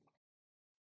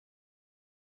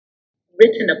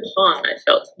written upon I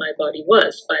felt my body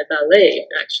was by ballet,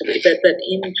 actually. That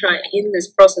in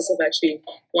this process of actually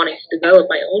wanting to develop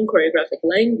my own choreographic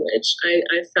language,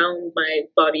 I found my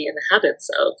body in the habits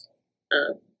of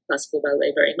classical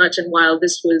ballet very much. And while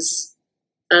this was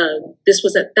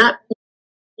at that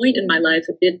point in my life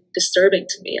a bit disturbing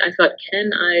to me, I thought,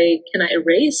 can I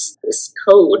erase this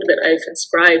code that I've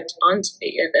inscribed onto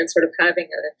me, and sort of having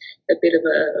a bit of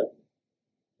a,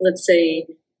 let's say,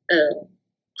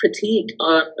 critique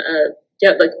on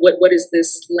like what is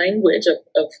this language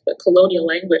of the colonial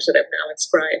language that I've now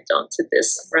inscribed onto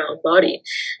this brown body.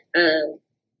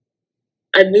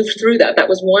 I moved through that. That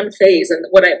was one phase, and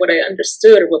what I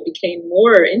understood, or what became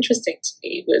more interesting to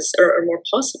me, was or more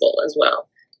possible as well.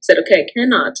 Said, okay, I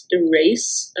cannot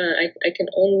erase. I can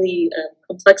only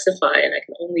complexify, and I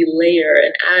can only layer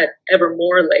and add ever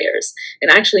more layers.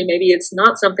 And actually, maybe it's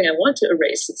not something I want to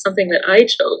erase. It's something that I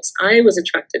chose. I was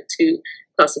attracted to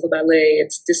classical ballet,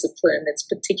 its discipline, its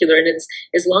particular, and it's,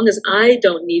 as long as I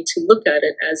don't need to look at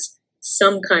it as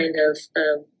some kind of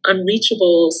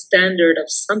unreachable standard of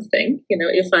something,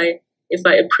 if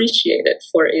I appreciate it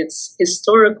for its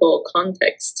historical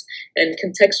context and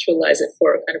contextualize it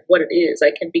for kind of what it is,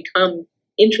 I can become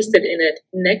interested in it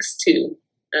next to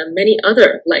many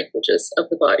other languages of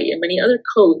the body and many other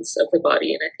codes of the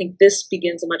body. And I think this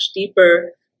begins a much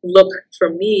deeper look for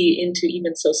me into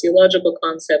even sociological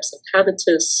concepts of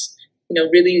habitus,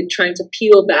 really trying to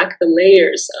peel back the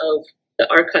layers of the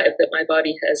archive that my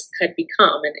body had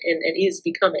become and is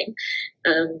becoming.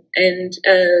 In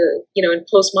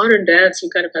postmodern dance, you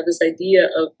kind of have this idea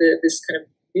of this kind of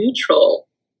neutral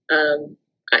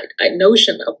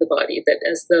notion of the body, that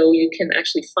as though you can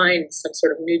actually find some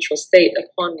sort of neutral state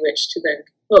upon which to then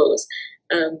compose,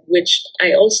 which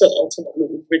I also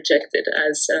ultimately rejected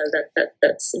as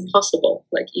that's impossible.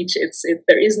 Like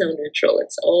there is no neutral.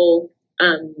 It's all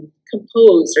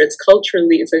composed, or it's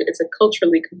a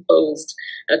culturally composed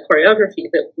choreography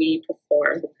that we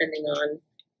perform depending on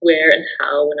where and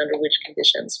how and under which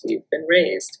conditions we've been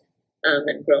raised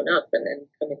and grown up and then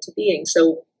come into being.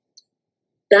 So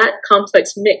that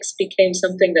complex mix became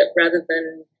something that, rather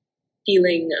than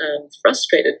feeling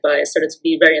frustrated by, I started to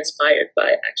be very inspired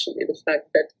by, actually, the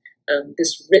fact that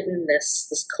this writtenness,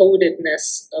 this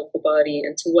codedness of the body,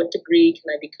 and to what degree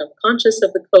can I become conscious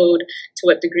of the code? To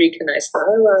what degree can I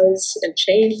stylize and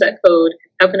change that code?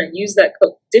 How can I use that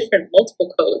code,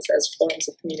 multiple codes, as forms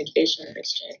of communication and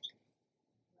exchange?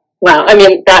 Wow. I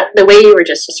mean, that the way you were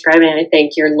just describing, I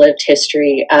think your lived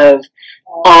history of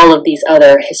all of these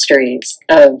other histories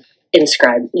of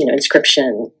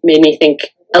inscription made me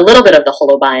think a little bit of the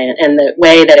holobiont and the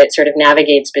way that it sort of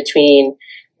navigates between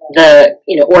the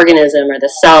organism or the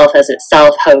self as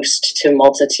itself host to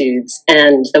multitudes,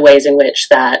 and the ways in which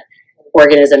that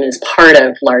organism is part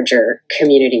of larger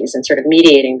communities and sort of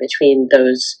mediating between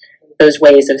those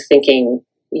ways of thinking,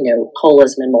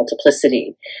 holism and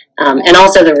multiplicity, and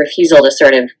also the refusal to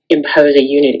sort of impose a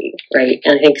unity, right?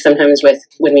 And I think sometimes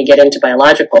when we get into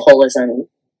biological holism,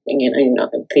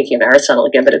 I'm thinking of Aristotle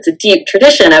again, but it's a deep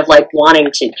tradition of like wanting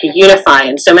to unify,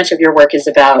 and so much of your work is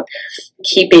about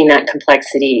keeping that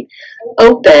complexity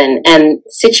open and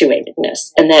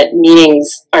situatedness, and that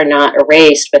meanings are not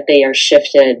erased, but they are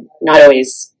shifted, not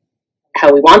always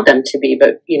how we want them to be,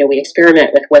 but we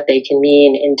experiment with what they can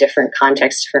mean in different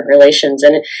contexts, different relations.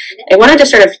 And I wanted to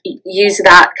sort of use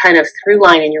that kind of through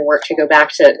line in your work to go back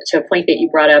to a point that you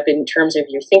brought up in terms of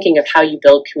your thinking of how you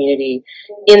build community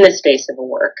in the space of a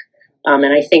work.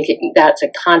 And I think that's a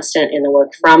constant in the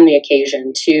work, from the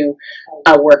occasion to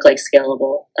a work like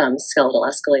Skeletal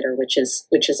Escalator, which is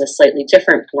a slightly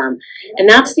different form. And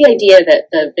that's the idea that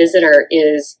the visitor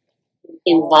is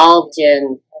involved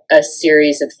in a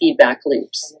series of feedback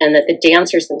loops, and that the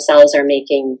dancers themselves are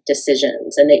making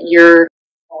decisions, and that you're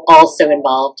also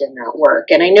involved in that work.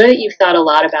 And I know that you've thought a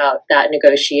lot about that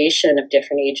negotiation of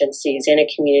different agencies in a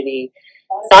community,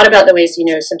 thought about the ways,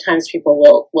 sometimes people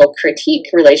will critique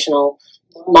relational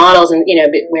models, and,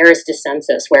 where is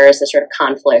dissensus, where is the sort of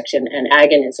conflict and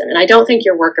agonism? And I don't think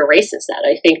your work erases that.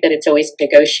 I think that it's always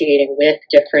negotiating with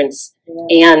difference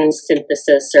and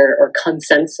synthesis or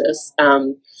consensus,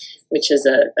 which is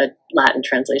a Latin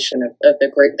translation of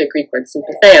the Greek word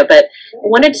sympatheia. But I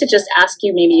wanted to just ask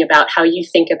you maybe about how you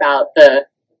think about the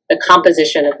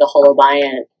composition of the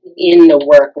holobiont in the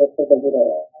work with the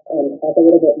visitor, and talk a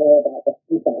little bit more about the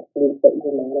feedback loops that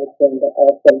you're managing, but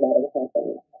also letting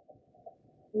happen.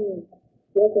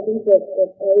 Yes, I think that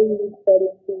I really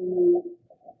started to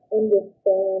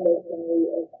understand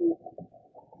as the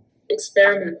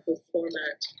experiment with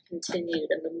format continued,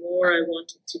 and the more I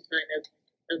wanted to kind of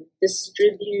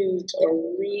distribute or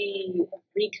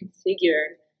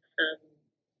reconfigure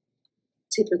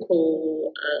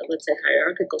typical, let's say,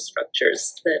 hierarchical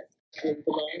structures that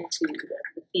belong to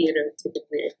the theater,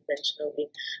 typically or conventionally,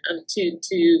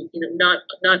 to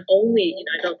not only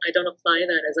I don't apply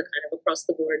that as a kind of across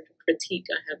the board critique.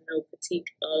 I have no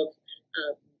critique of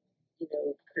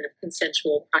kind of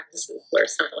consensual practices where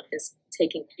someone is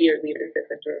taking clear leadership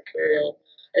and directorial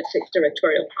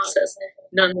process.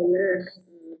 Nonetheless,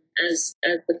 as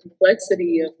the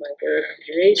complexity of my work,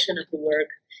 the duration of the work,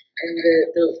 and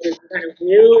the kind of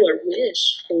will or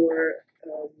wish for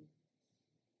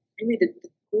really the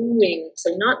doing,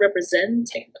 so not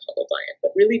representing the holobiont,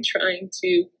 but really trying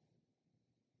to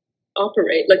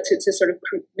operate, like to sort of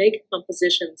make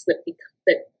compositions that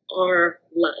are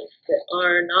life, that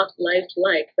are not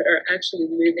lifelike, but are actually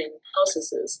living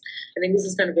processes. I think this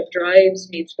is kind of what drives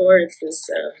me towards this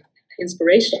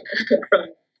inspiration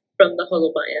from the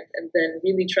holobiont, and then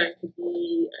really trying to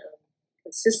be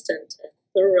consistent and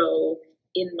thorough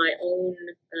in my own,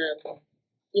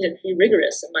 be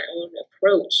rigorous in my own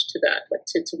approach to that, like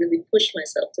to really push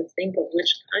myself to think of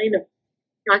which kind of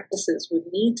practices would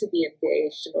need to be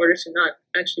engaged in order to not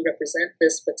actually represent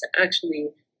this, but to actually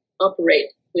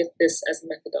operate with this as a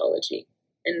methodology.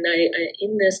 And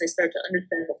in this, I start to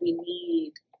understand that we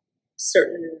need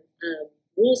certain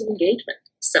rules of engagement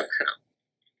somehow,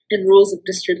 and rules of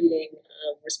distributing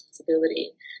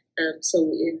responsibility.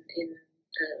 So in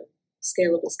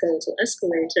Skeletal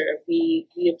Escalator, we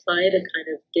applied a kind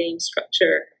of game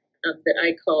structure that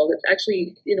I call, it's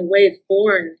actually in a way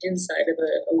born inside of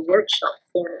a workshop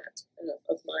format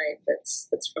of mine that's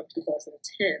from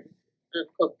 2010,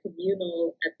 called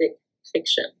communal epic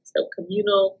fiction. So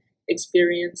communal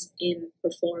experience in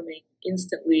performing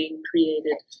instantly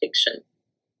created fiction.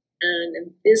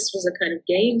 And this was a kind of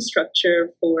game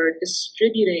structure for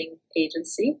distributing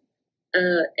agency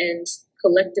and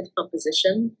collective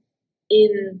composition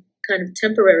in kind of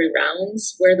temporary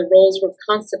rounds where the roles would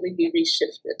constantly be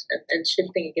reshifted and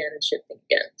shifting again and shifting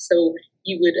again. So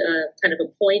you would kind of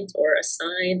appoint or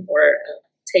assign or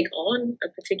take on a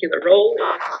particular role in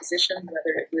a composition,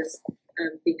 whether it was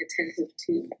being attentive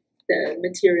to the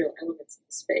material elements of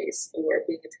the space, or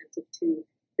being attentive to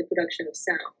the production of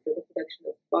sound, or the production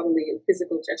of bodily and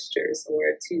physical gestures,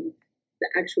 or to the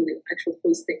actual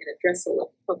hosting and addressal of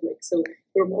the public. So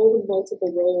there were all the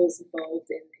multiple roles involved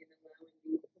in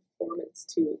allowing the performance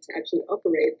to actually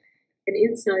operate. And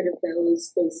inside of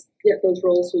those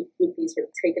roles would be sort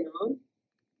of taken on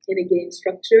in a game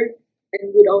structure,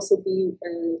 and would also be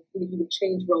you would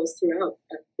change roles throughout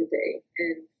the day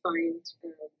and find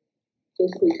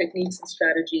basically techniques and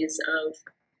strategies of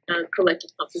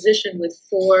collective composition with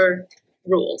 4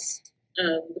 rules.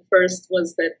 The first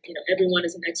was that everyone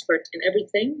is an expert in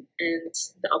everything, and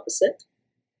the opposite.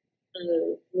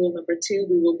 Rule number 2: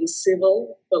 we will be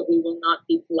civil, but we will not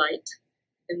be polite.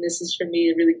 And this is for me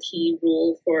a really key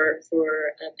rule for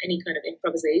any kind of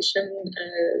improvisation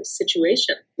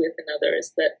situation with another,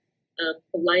 is that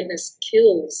politeness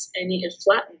kills it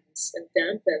flattens and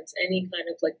dampens any kind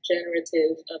of like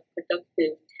generative,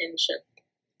 productive tension.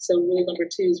 So rule number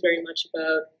 2 is very much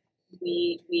about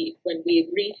when we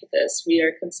agree to this, we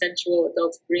are consensual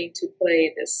adults agreeing to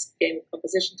play this game of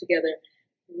composition together.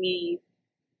 We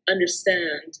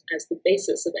understand as the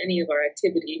basis of any of our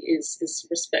activity is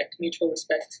respect, mutual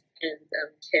respect, and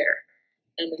care.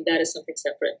 And that is something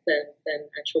separate than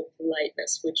actual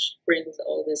politeness, which brings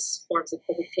all these forms of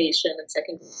provocation and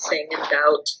second guessing and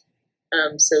doubt.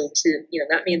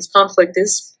 That means conflict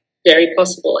is very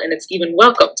possible, and it's even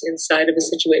welcomed inside of a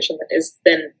situation that is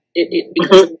then it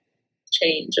becomes a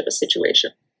change of a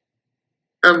situation.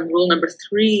 Rule number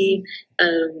 3.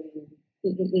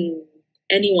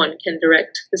 Anyone can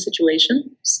direct the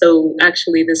situation. So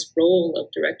actually this role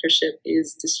of directorship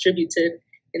is distributed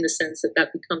in the sense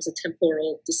that becomes a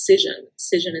temporal decision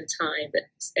in time, that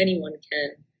anyone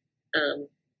can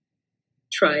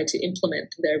try to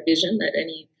implement their vision at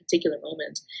any particular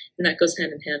moment. And that goes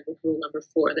hand in hand with rule number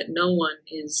 4, that no one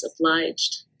is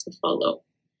obliged to follow.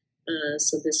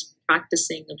 So this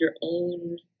practicing of your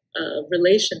own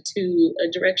relation to a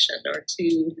direction or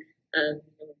to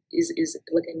is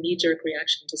like a knee-jerk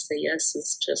reaction to say yes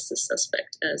is just as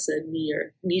suspect as a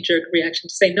knee-jerk reaction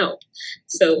to say no.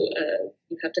 So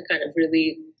you have to kind of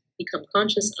really become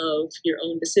conscious of your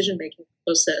own decision-making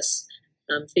process,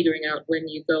 figuring out when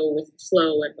you go with the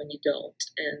flow and when you don't.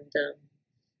 And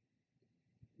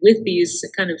with these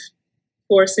kind of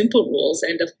 4 simple rules,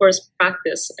 and of course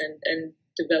practice and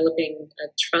developing a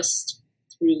trust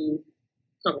through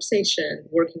conversation,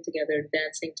 working together,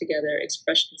 dancing together,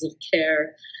 expressions of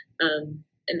care, and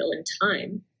in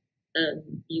time,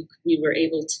 we were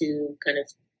able to kind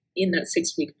of, in that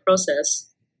 6-week process,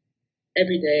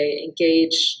 every day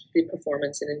engage the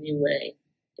performance in a new way,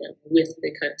 with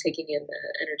the kind of taking in the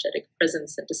energetic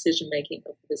presence and decision-making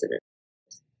of the visitor.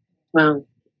 Wow.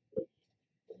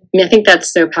 I think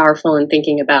that's so powerful in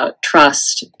thinking about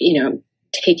trust,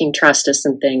 taking trust as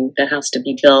something that has to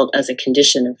be built as a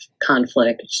condition of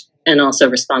conflict, and also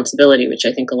responsibility, which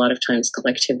I think a lot of times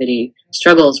collectivity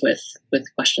struggles with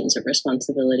questions of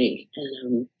responsibility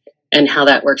and how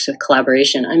that works with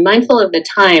collaboration. I'm mindful of the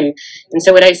time, and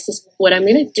so what I'm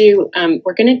going to do,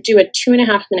 we're going to do a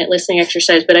 2.5-minute listening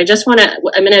exercise, but I'm going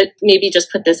to maybe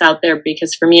just put this out there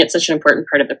because for me it's such an important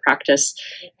part of the practice,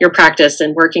 your practice,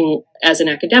 and working as an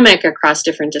academic across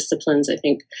different disciplines. I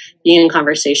think being in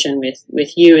conversation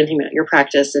with you and thinking about your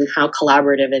practice and how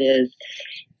collaborative it is,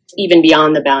 even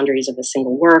beyond the boundaries of a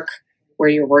single work, where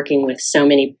you're working with so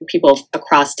many people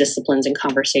across disciplines and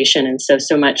conversation. And so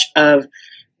much of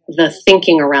the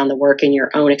thinking around the work and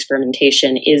your own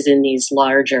experimentation is in these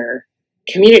larger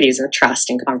communities of trust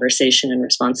and conversation and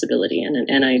responsibility. And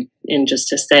just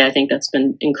to say, I think that's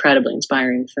been incredibly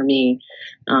inspiring for me.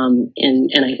 And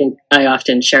I think I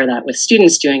often share that with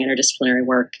students doing interdisciplinary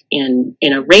work in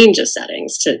a range of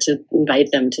settings to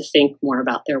invite them to think more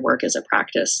about their work as a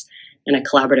practice and a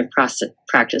collaborative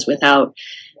practice without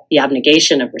the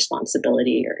abnegation of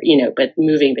responsibility, but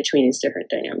moving between these different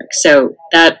dynamics. So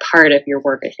that part of your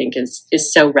work, I think, is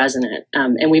so resonant,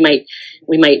 and we might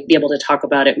be able to talk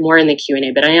about it more in the Q&A.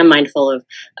 But I am mindful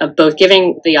of both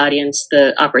giving the audience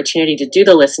the opportunity to do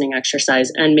the listening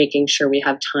exercise and making sure we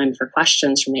have time for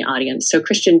questions from the audience. So,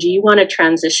 Christian, do you want to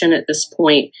transition at this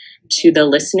point to the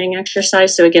listening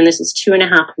exercise? So again, this is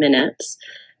 2.5 minutes.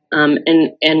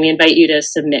 And we invite you to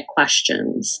submit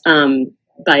questions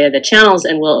via the channels,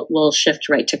 and we'll shift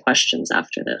right to questions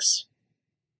after this.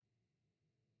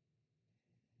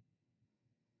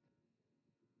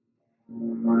 You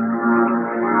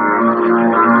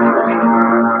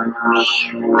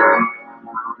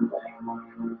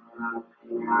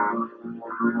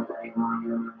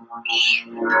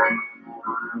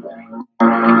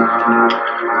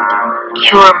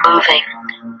are moving.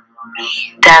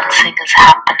 Dancing is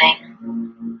happening.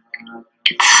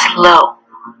 It's slow.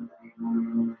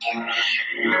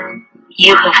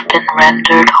 You have been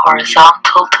rendered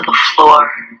horizontal to the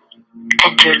floor,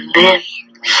 and your limbs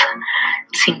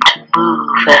seem to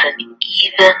move at an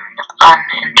even,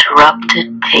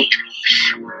 uninterrupted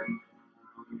pace.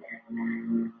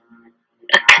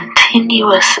 A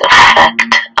continuous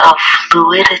effect of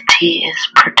fluidity is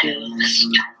produced.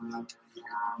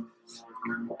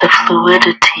 The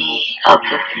fluidity of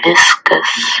a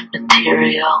viscous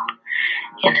material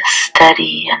in a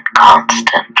steady and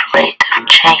constant rate of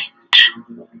change.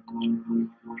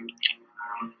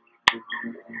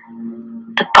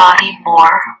 The body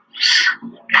morphs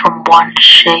from one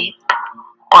shape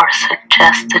or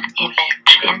suggested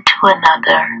image into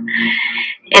another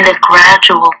in a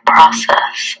gradual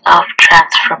process of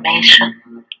transformation.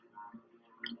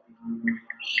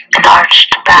 An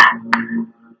arched back,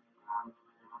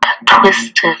 a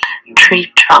twisted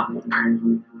tree trunk,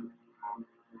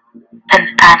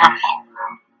 an animal,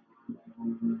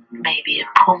 maybe a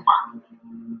puma,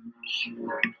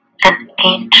 an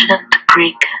ancient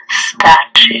Greek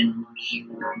statue,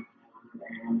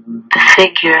 the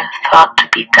figure thought to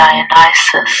be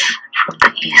Dionysus from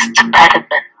the east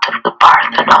pediment of the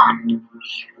Parthenon,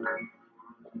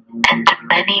 and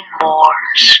many more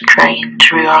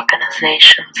strange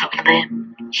reorganizations of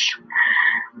limbs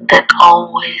that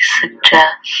always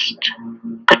suggest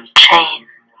but change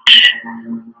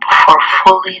before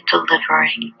fully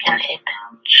delivering an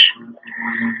image,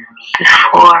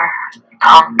 before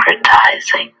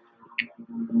concretizing.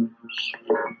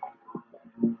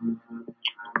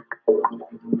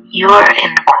 You are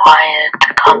in quiet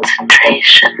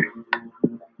concentration,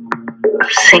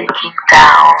 sinking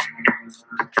down,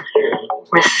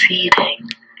 receding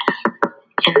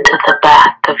into the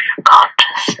back of your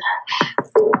consciousness.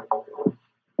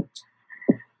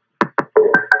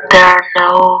 There are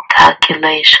no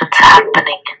calculations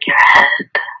happening in your head.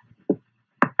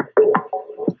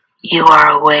 You are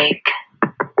awake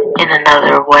in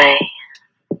another way.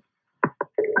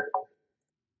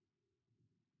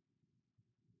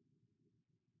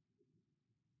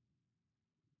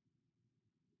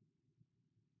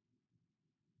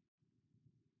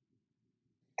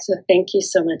 So thank you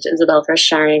so much, Isabel, for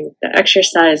sharing the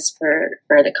exercise for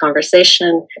the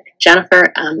conversation.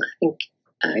 Jennifer, I think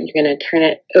you're going to turn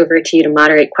it over to you to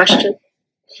moderate questions.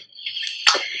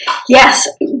 Yes,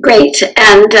 great.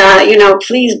 And,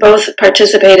 please both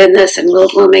participate in this, and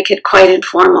we'll make it quite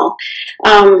informal.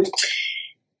 I'm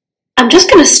just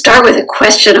going to start with a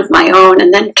question of my own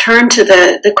and then turn to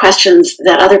the questions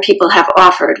that other people have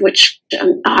offered, which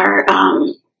are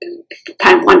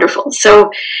kind of wonderful.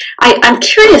 So I'm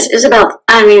curious, Isabel,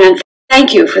 and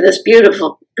thank you for this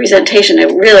beautiful presentation.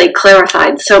 It really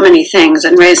clarified so many things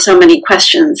and raised so many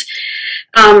questions.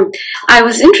 I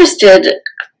was interested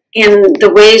in the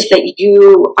ways that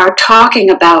you are talking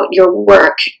about your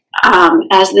work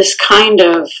as this kind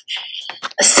of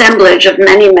assemblage of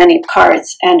many, many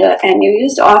parts, and you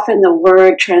used often the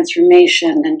word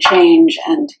transformation and change,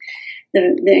 and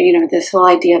this whole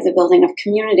idea of the building of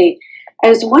community. I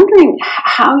was wondering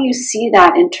how you see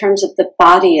that in terms of the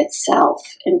body itself.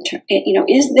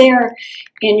 Is there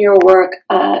in your work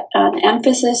an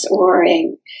emphasis or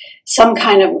some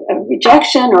kind of a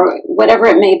rejection or whatever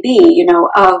it may be,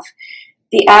 of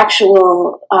the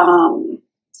actual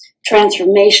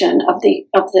transformation of the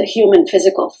human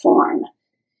physical form?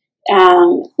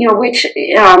 Which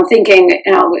I'm thinking,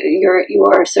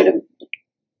 your sort of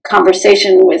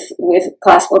conversation with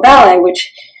classical ballet,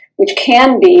 which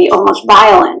can be almost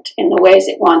violent in the ways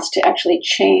it wants to actually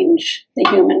change the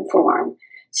human form.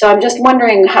 So I'm just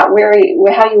wondering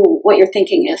what your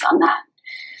thinking is on that.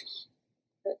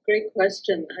 Great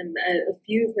question, and a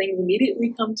few things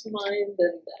immediately come to mind,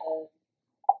 and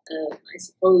I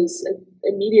suppose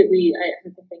immediately I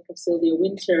have to think of Sylvia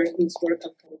Wynter, whose work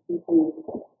I'm kind of deeply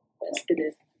invested in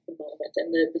at the moment,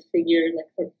 and the figure,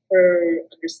 like her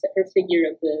figure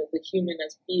of the human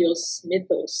as bios,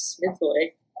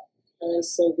 mythoi.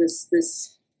 So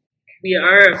this we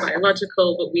are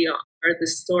biological, but we are the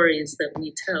stories that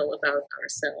we tell about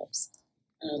ourselves,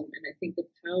 and I think the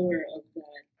power of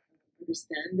that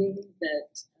understanding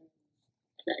that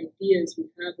the ideas we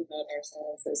have about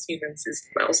ourselves as humans is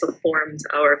also forms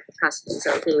our capacities,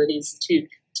 our abilities to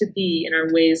be, in our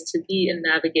ways to be and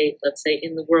navigate, let's say,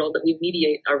 in the world that we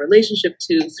mediate our relationship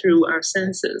to through our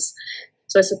senses.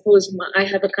 So I suppose I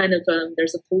have a kind of,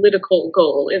 there's a political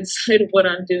goal inside of what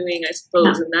I'm doing, I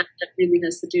suppose, and that really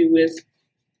has to do with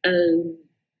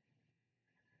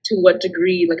to what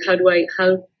degree, like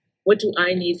what do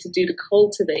I need to do to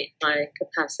cultivate my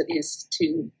capacities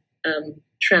to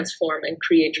transform and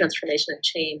create transformation and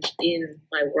change in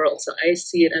my world. So I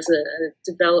see it as a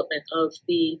development of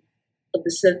the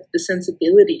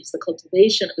sensibilities, the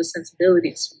cultivation of the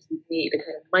sensibilities we need, a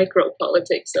kind of micro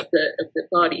politics of the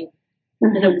body,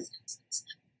 in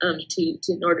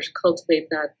order to cultivate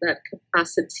that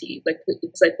capacity,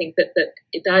 because I think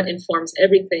that informs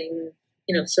everything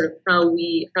sort of how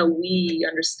we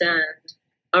understand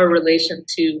our relation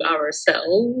to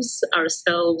ourselves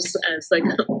as like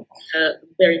a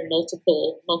very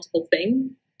multiple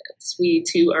thing. As we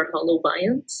too are hollow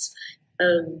viants,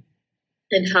 and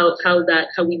how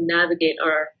we navigate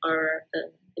our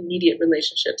immediate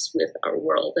relationships with our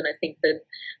world. And I think that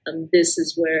this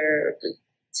is where,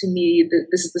 to me,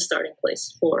 this is the starting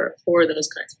place for those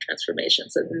kinds of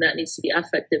transformations, and that needs to be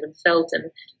affective and felt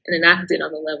and enacted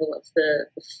on the level of the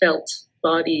felt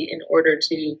body in order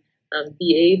to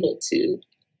be able to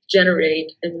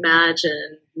generate,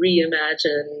 imagine,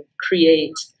 reimagine,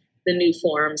 create the new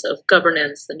forms of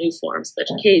governance, the new forms of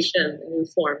education, the new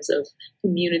forms of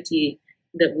community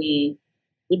that we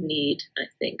would need, I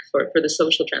think, for the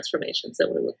social transformations that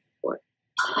we're looking for.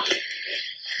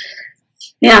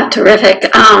 Yeah, terrific.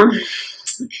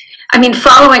 I mean,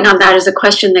 following on that is a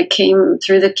question that came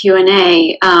through the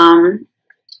Q&A.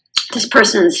 This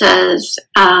person says,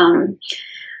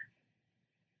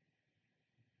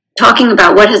 talking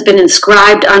about what has been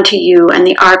inscribed onto you and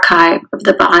the archive of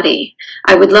the body,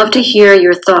 I would love to hear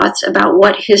your thoughts about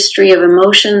what history of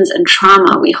emotions and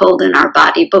trauma we hold in our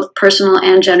body, both personal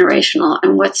and generational,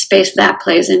 and what space that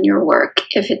plays in your work,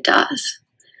 if it does.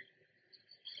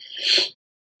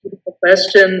 Beautiful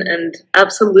question, and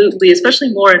absolutely,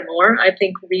 especially more and more. I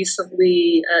think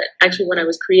recently, actually when I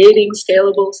was creating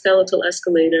Scalable Skeletal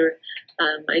Escalator,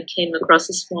 I came across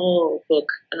a small book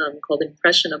called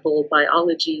Impressionable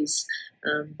Biologies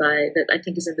that I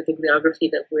think is in the bibliography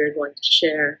that we're going to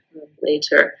share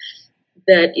later,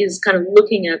 that is kind of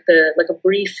looking at like a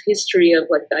brief history of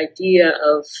like the idea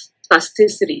of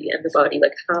plasticity in the body,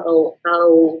 like how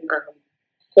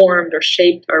formed or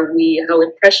shaped are we, how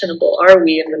impressionable are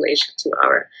we in relation to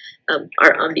our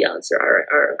ambiance or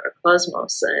our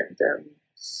cosmos.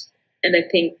 And I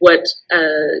think what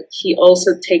he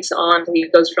also takes on, he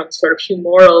goes from sort of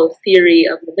humoral theory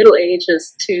of the Middle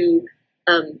Ages to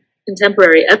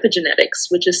contemporary epigenetics,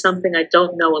 which is something I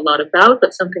don't know a lot about,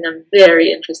 but something I'm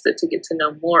very interested to get to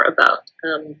know more about.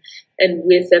 And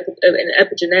with an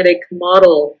epigenetic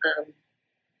model,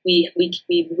 we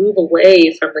move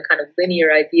away from the kind of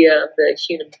linear idea of the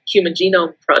human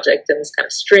genome project and this kind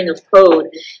of string of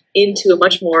code into a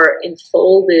much more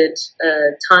enfolded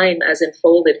time, as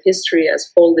enfolded history,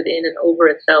 as folded in and over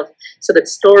itself, so that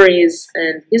stories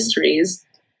and histories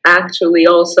actually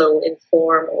also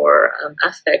inform or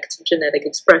affect genetic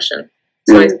expression.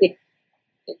 So I think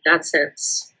in that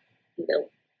sense,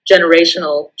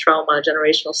 generational trauma,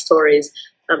 generational stories,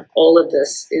 all of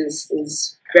this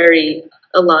is very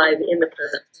alive in the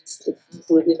present. It's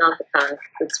absolutely not the past.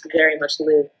 It's very much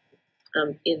lived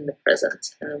in the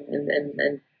present,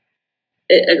 and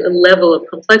a level of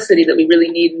complexity that we really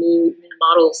need new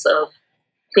models of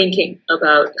thinking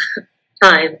about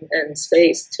time and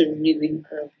space to really,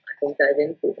 I think, dive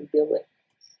into and deal with.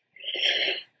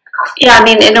 Yeah, I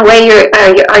mean, in a way,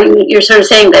 you're sort of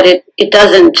saying that it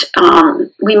doesn't.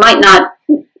 We might not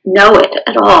know it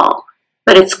at all,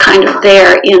 but it's kind of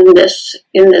there in this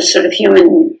sort of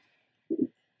human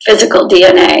physical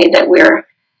DNA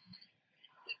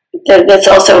that's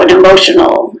also an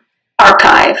emotional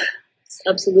archive.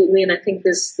 Absolutely, and I think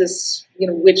this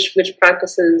which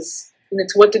practices,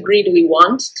 to what degree do we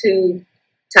want to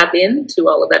tap into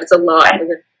all of that? It's a lot of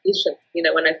information,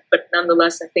 but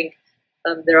nonetheless, I think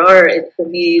there are, for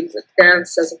me,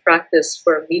 dance as a practice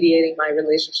for mediating my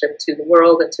relationship to the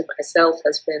world and to myself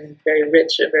has been very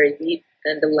rich and very deep,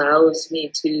 and allows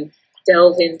me to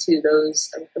delve into those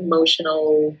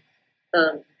emotional,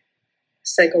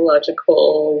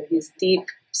 psychological, these deep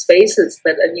spaces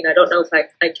that, I don't know if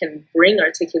I can bring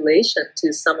articulation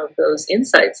to some of those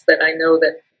insights that I know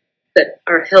that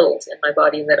are held in my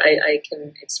body and that I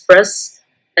can express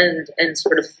and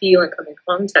sort of feel and come in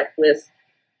contact with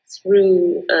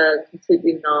through a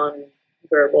completely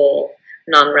non-verbal,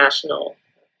 non-rational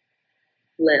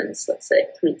lens, let's say,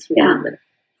 through movement.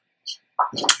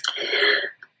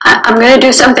 I'm going to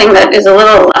do something that is a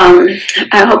little,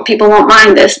 I hope people won't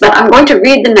mind this, but I'm going to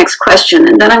read the next question,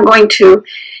 and then I'm going to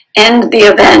end the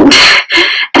event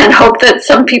and hope that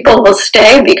some people will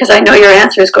stay, because I know your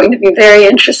answer is going to be very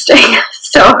interesting.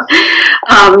 So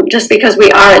just because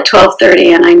we are at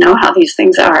 12:30 and I know how these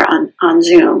things are on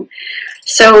Zoom.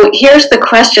 So here's the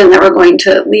question that we're going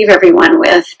to leave everyone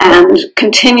with and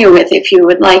continue with if you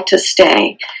would like to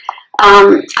stay.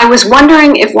 I was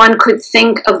wondering if one could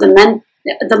think of the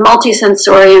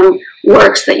multisensorium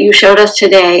works that you showed us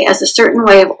today as a certain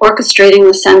way of orchestrating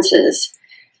the senses,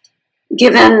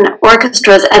 given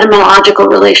orchestra's etymological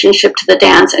relationship to the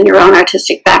dance and your own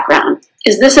artistic background.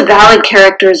 Is this a valid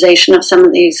characterization of some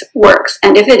of these works?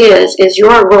 And if it is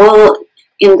your role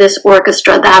in this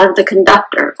orchestra that of the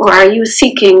conductor? Or are you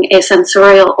seeking a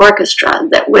sensorial orchestra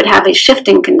that would have a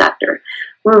shifting conductor,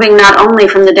 moving not only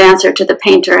from the dancer to the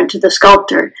painter and to the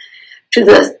sculptor, to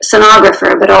the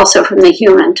scenographer, but also from the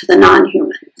human to the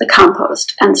non-human, the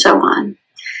compost, and so on?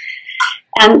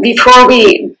 And before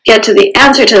we get to the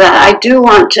answer to that, I do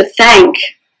want to thank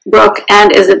Brooke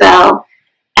and Isabel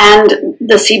and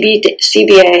the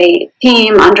CBA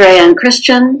team, Andrea and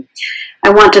Christian. I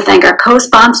want to thank our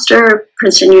co-sponsor,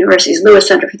 Princeton University's Lewis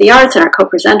Center for the Arts, and our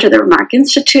co-presenter, the Remarque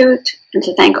Institute, and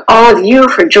to thank all of you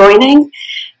for joining.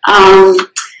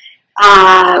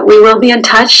 We will be in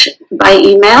touch by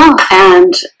email,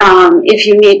 and if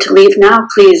you need to leave now,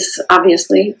 please,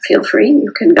 obviously, feel free.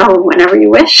 You can go whenever you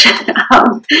wish.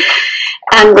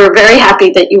 And we're very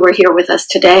happy that you were here with us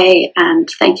today, and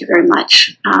thank you very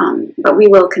much. But we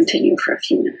will continue for a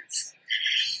few minutes.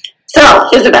 So,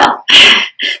 Isabel,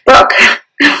 Brooke.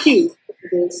 Thank you for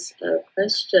this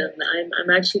question. I'm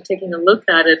actually taking a look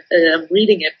at it. I'm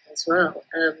reading it as well.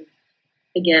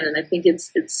 Again, and I think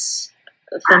it's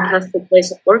a fantastic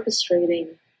place of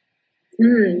orchestrating.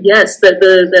 Yes,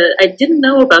 the I didn't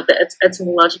know about the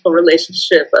etymological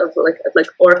relationship of like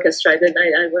orchestra. I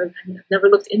never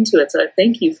looked into it, so I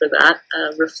thank you for that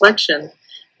reflection.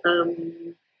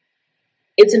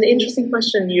 It's an interesting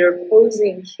question you're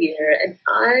posing here, and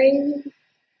I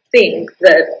think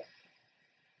that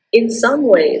in some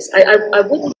ways I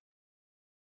wouldn't.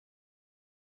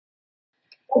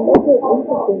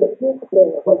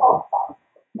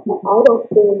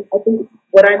 I think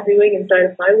what I'm doing inside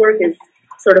of my work is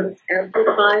sort of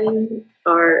amplifying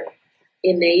our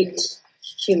innate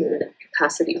human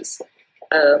capacities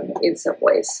in some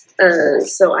ways.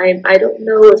 So I don't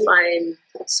know if I'm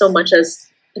so much as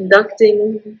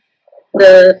conducting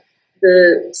the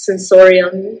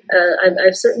sensorium.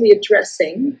 I'm certainly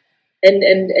addressing,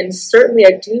 and certainly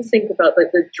I do think about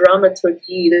like the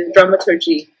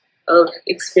dramaturgy of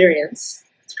experience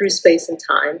through space and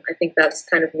time. I think that's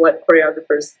kind of what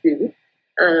choreographers do.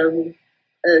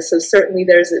 So certainly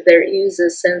there is a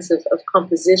sense of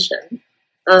composition.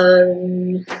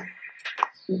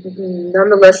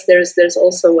 Nonetheless, there's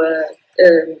also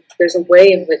there's a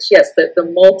way in which, yes, the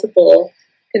multiple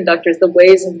conductors, the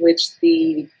ways in which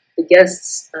the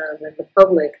guests and the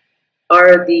public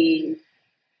are the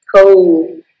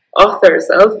co-authors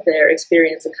of their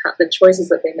experience and the choices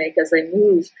that they make as they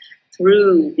move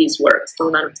through these works, the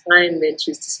amount of time they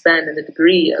choose to spend, and the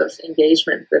degree of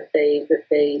engagement that they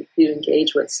do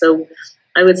engage with. So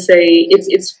I would say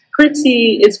it's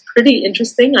pretty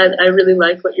interesting. I really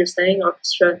like what you're saying,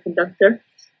 orchestra conductor.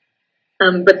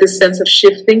 But this sense of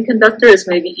shifting conductor is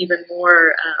maybe even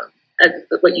more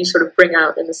what you sort of bring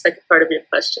out in the second part of your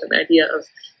question. The idea of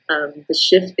the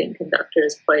shifting conductor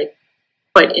is quite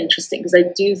interesting, because I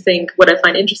do think what I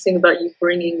find interesting about you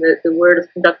bringing the word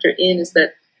of conductor in is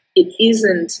that it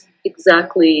isn't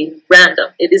exactly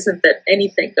random. It isn't that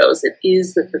anything goes. It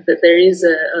is that there is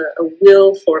a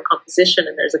will for composition,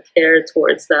 and there's a care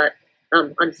towards that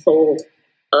unfold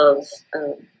of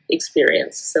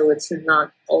experience. So it's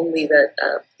not only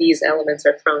that these elements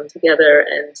are thrown together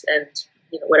and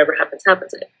you know, whatever happens.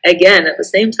 Again, at the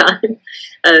same time,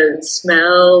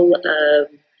 smell,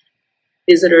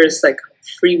 visitors, like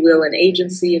free will and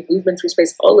agency and movement through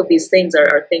space, all of these things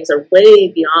are way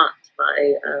beyond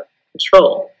my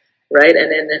control, right?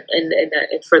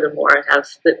 And furthermore, I have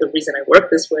the reason I work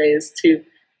this way is to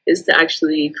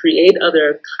actually create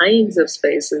other kinds of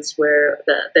spaces where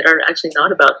that are actually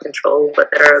not about control,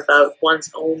 but that are about one's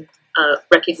own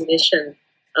recognition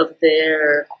of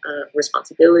their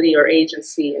responsibility or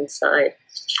agency inside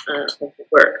of the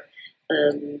work.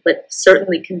 But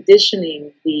certainly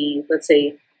conditioning the, let's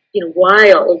say, you know,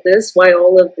 why all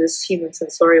of this human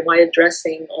sensorium, why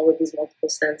addressing all of these multiple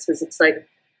senses? It's like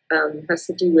has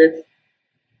to do with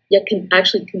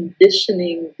actually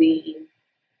conditioning the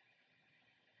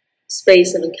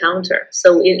space of encounter.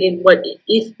 So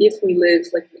if we live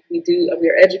like we do, we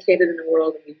are educated in a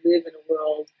world and we live in a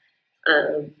world.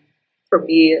 For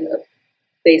me,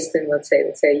 based in let's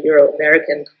say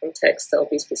Euro-American context, I'll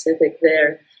be specific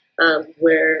there,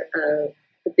 where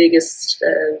the biggest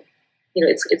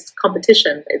it's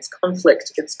competition, it's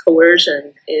conflict, it's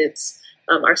coercion, it's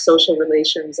our social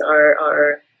relations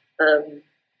are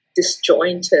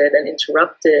disjointed and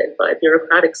interrupted by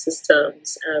bureaucratic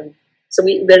systems. So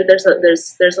there's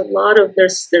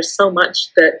so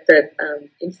much that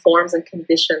informs and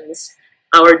conditions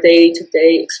our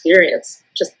day-to-day experience.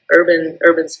 Just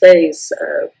urban space,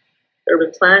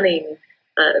 urban planning.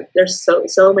 There's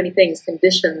so many things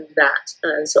condition that.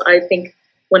 So I think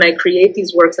when I create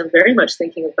these works, I'm very much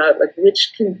thinking about like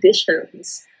which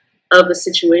conditions of a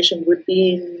situation would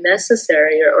be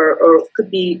necessary or could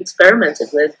be experimented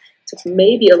with to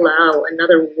maybe allow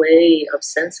another way of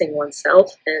sensing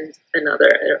oneself and another,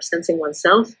 or sensing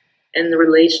oneself and the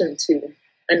relation to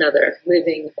another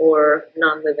living or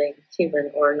non-living,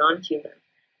 human or non-human.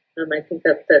 I think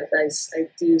that I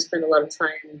do spend a lot of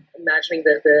time imagining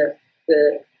the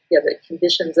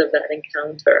conditions of that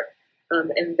encounter,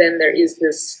 and then there is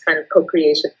this kind of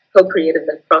co-creative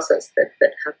process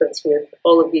that happens with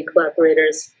all of the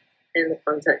collaborators and the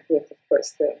contact with, of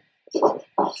course,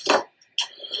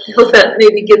 I hope that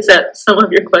maybe gets at some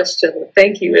of your question.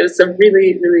 Thank you. It was a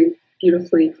really, really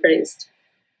beautifully phrased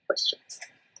question.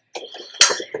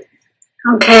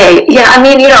 Okay, yeah, I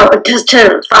mean, just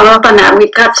to follow up on that,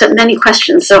 we've got so many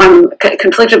questions, so I'm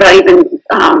conflicted about even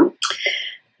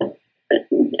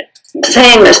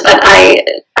saying this, but I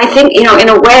think, in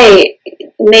a way,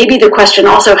 maybe the question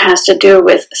also has to do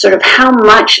with sort of how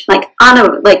much, on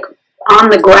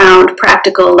the ground,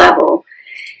 practical level,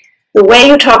 the way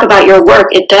you talk about your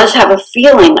work, it does have a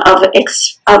feeling of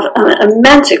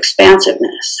immense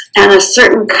expansiveness and a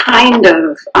certain kind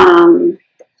of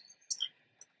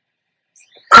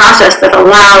process that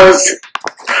allows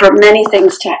for many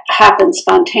things to happen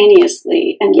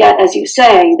spontaneously. And yet, as you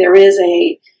say, there is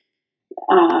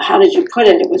how did you put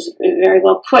it? It was very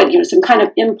well put, some kind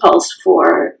of impulse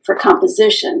for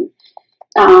composition.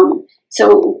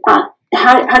 So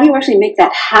how do you actually make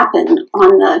that happen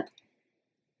on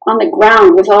the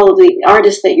ground with all of the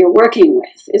artists that you're working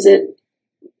with?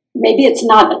 Maybe it's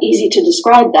not easy to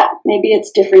describe that. Maybe it's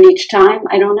different each time.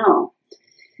 I don't know.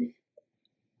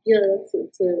 Yeah,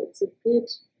 it's a good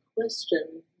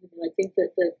question. I think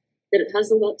that it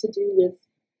has a lot to do with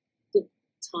the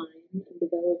time and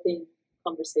developing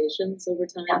conversations over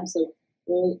time. Yeah. So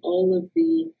all of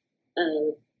the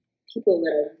people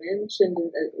that are mentioned,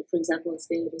 for example, in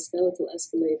Spain with the skeletal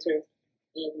escalator,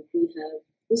 we have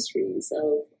histories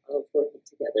of working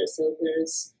together. So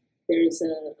there's a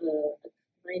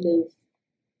kind of,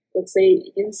 let's say,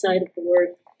 inside of the work,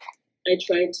 I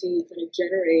try to kind of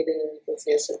generate a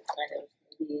sort of kind of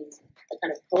maybe a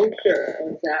kind of culture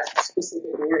of that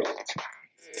specific world,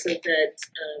 so that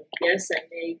yes, I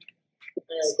make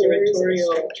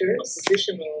directorial,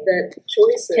 compositional, that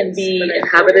choices can be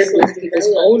inhabited with people's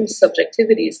own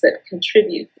subjectivities that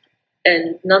contribute,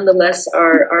 and nonetheless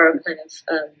are kind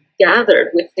of gathered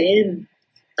within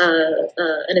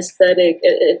an aesthetic,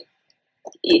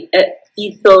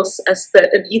 ethos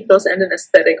and an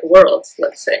aesthetic world,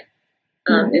 let's say.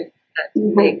 If that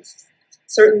makes,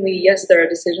 certainly, yes, there are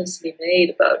decisions to be made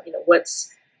about,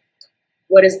 what's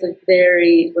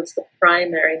the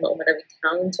primary moment of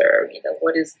encounter,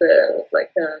 what is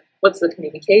what's the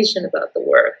communication about the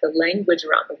work, the language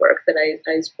around the work that I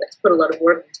put a lot of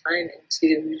work and time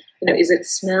into. Is it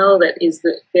smell that is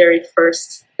the very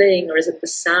first thing, or is it the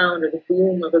sound or the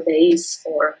boom of a bass,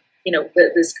 or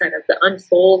this kind of the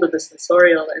unfold of the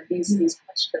sensorial, and these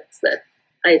questions that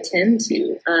I attend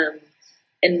to,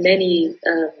 and many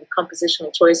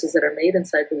compositional choices that are made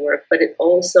inside the work. But it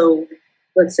also,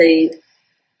 let's say,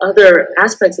 other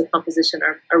aspects of composition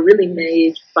are really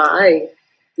made by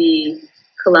the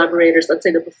collaborators. Let's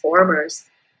say the performers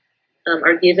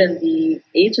are given the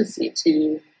agency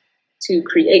to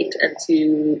create and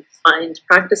to find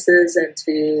practices and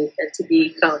to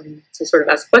sort of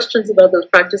ask questions about those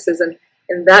practices, and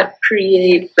that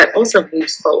also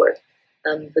moves forward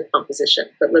the composition.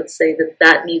 But let's say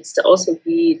that needs to also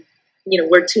be,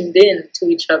 we're tuned in to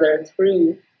each other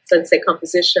through, let's say,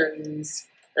 compositions,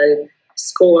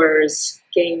 scores,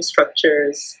 game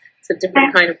structures, so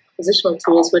different kind of compositional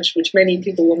tools, which many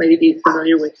people will maybe be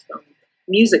familiar with from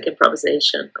music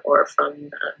improvisation or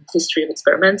from history of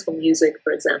experimental music,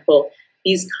 for example.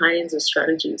 These kinds of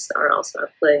strategies are also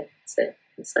at play, say,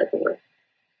 inside the work.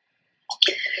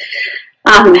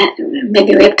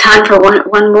 Maybe we have time for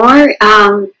one more.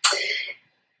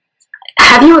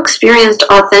 Have you experienced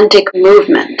authentic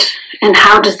movement, and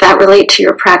how does that relate to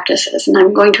your practices? And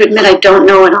I'm going to admit I don't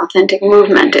know what authentic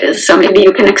movement is, so maybe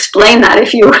you can explain that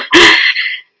if you...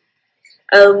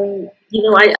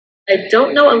 I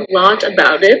don't know a lot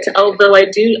about it, although I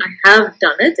have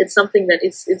done it. It's something that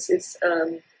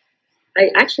I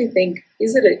actually think,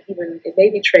 it may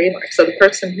be trademark, so the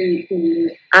person who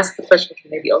asked the question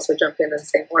can maybe also jump in and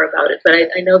say more about it, but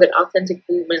I know that authentic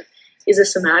movement is a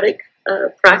somatic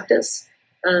practice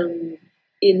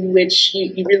in which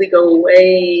you really go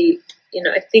away,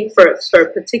 I think for a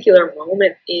particular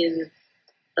moment in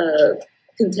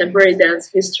contemporary dance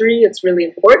history, it's really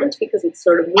important because it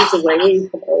sort of moves away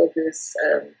from all of this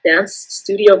dance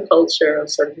studio culture of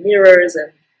sort of mirrors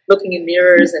and looking in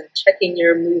mirrors and checking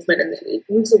your movement, and it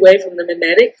moves away from the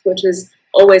mimetic, which is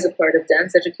always a part of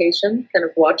dance education, kind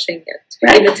of watching it.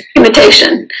 Right.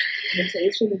 Imitation.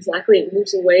 Imitation, exactly. It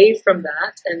moves away from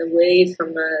that and away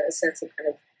from a sense of kind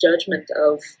of judgment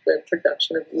of the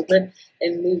production of movement,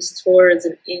 and moves towards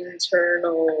an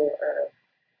internal,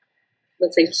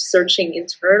 let's say, searching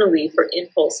internally for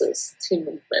impulses to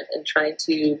movement and trying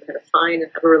to kind of find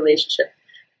and have a relationship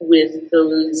with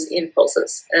those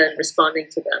impulses and responding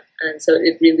to them. And so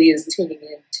it really is tuning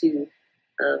into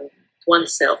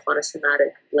oneself on a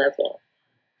somatic level.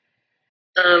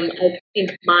 I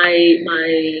think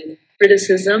my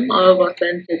criticism of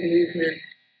authentic movement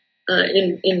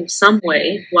in some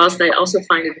way, whilst I also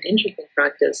find it an interesting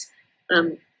practice,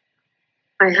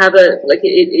 I have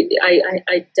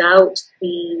I doubt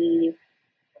the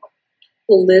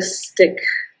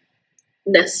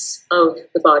holisticness of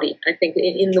the body. I think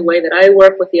in the way that I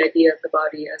work with the idea of the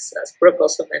body, as Brooke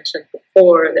also mentioned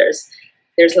before, there's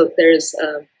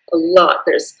a lot.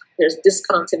 There's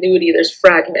discontinuity, there's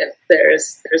fragment,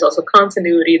 there's also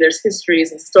continuity, there's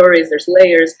histories and stories, there's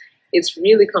layers. It's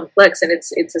really complex, and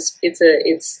it's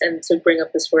and to bring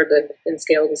up this word in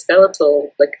scale of the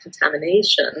skeletal, like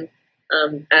contamination,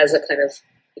 as a kind of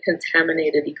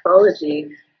contaminated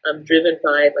ecology, driven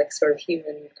by like sort of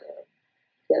human,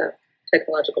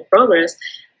 technological progress.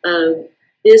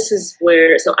 This is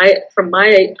where, so I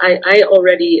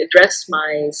already address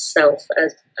myself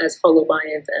as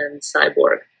holobiont and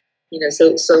cyborg,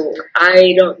 so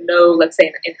I don't know, let's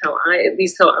say in how at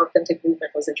least how authentic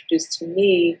movement was introduced to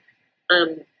me,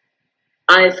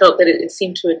 I felt that it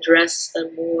seemed to address a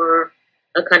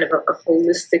kind of a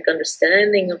holistic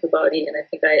understanding of the body, and I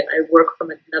think I work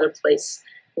from another place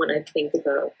when I think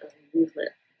about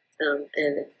movement.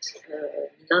 And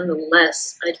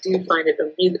nonetheless, I do find it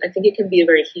I think it can be a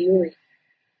very healing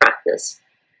practice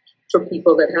for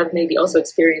people that have maybe also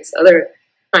experienced other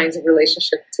kinds of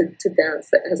relationship to dance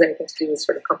that has anything to do with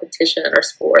sort of competition or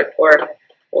sport or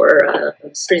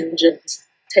stringent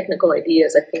technical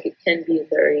ideas. I think it can be a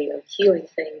very healing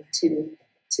thing to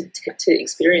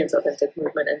experience authentic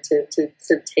movement and to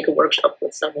take a workshop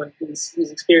with someone who's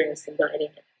experienced in guiding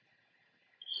it.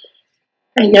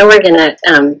 I know we're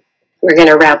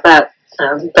gonna wrap up,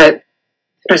 but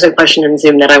there's a question in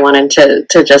Zoom that I wanted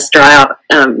to just draw out,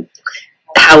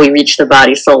 how we reach the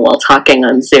body soul while talking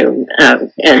on Zoom,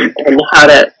 and how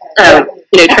to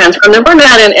transform the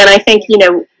format. And I think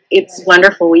it's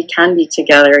wonderful we can be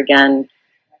together again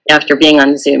after being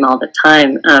on Zoom all the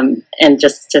time. And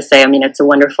just to say, it's a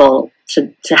wonderful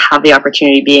to have the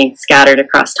opportunity, being scattered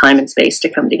across time and space, to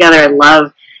come together. I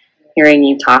love hearing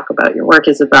you talk about your work,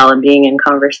 Isabel, and being in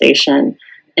conversation.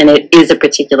 And it is a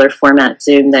particular format,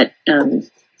 Zoom, that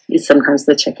is sometimes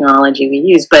the technology we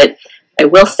use. But I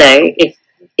will say,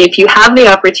 if you have the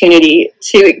opportunity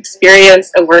to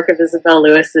experience a work of Isabel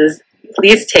Lewis's,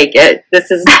 please take it.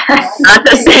 This is not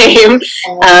the same.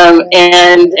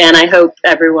 And I hope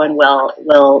everyone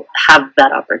will have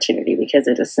that opportunity, because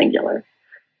it is singular.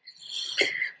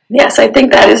 Yes, I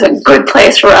think that is a good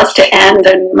place for us to end,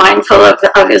 and mindful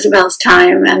of Isabel's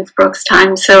time and Brooke's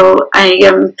time. So I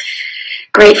am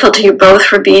grateful to you both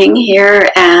for being here,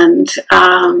 and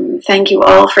thank you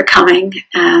all for coming,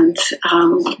 and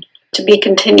to be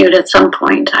continued at some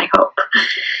point, I hope.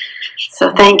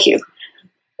 So thank you.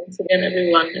 Thanks again,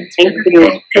 everyone. Thank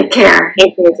you. Take care.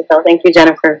 Thank you, Isabel. Thank you,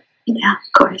 Jennifer. Yeah,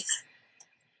 of course.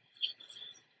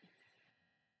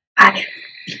 Bye.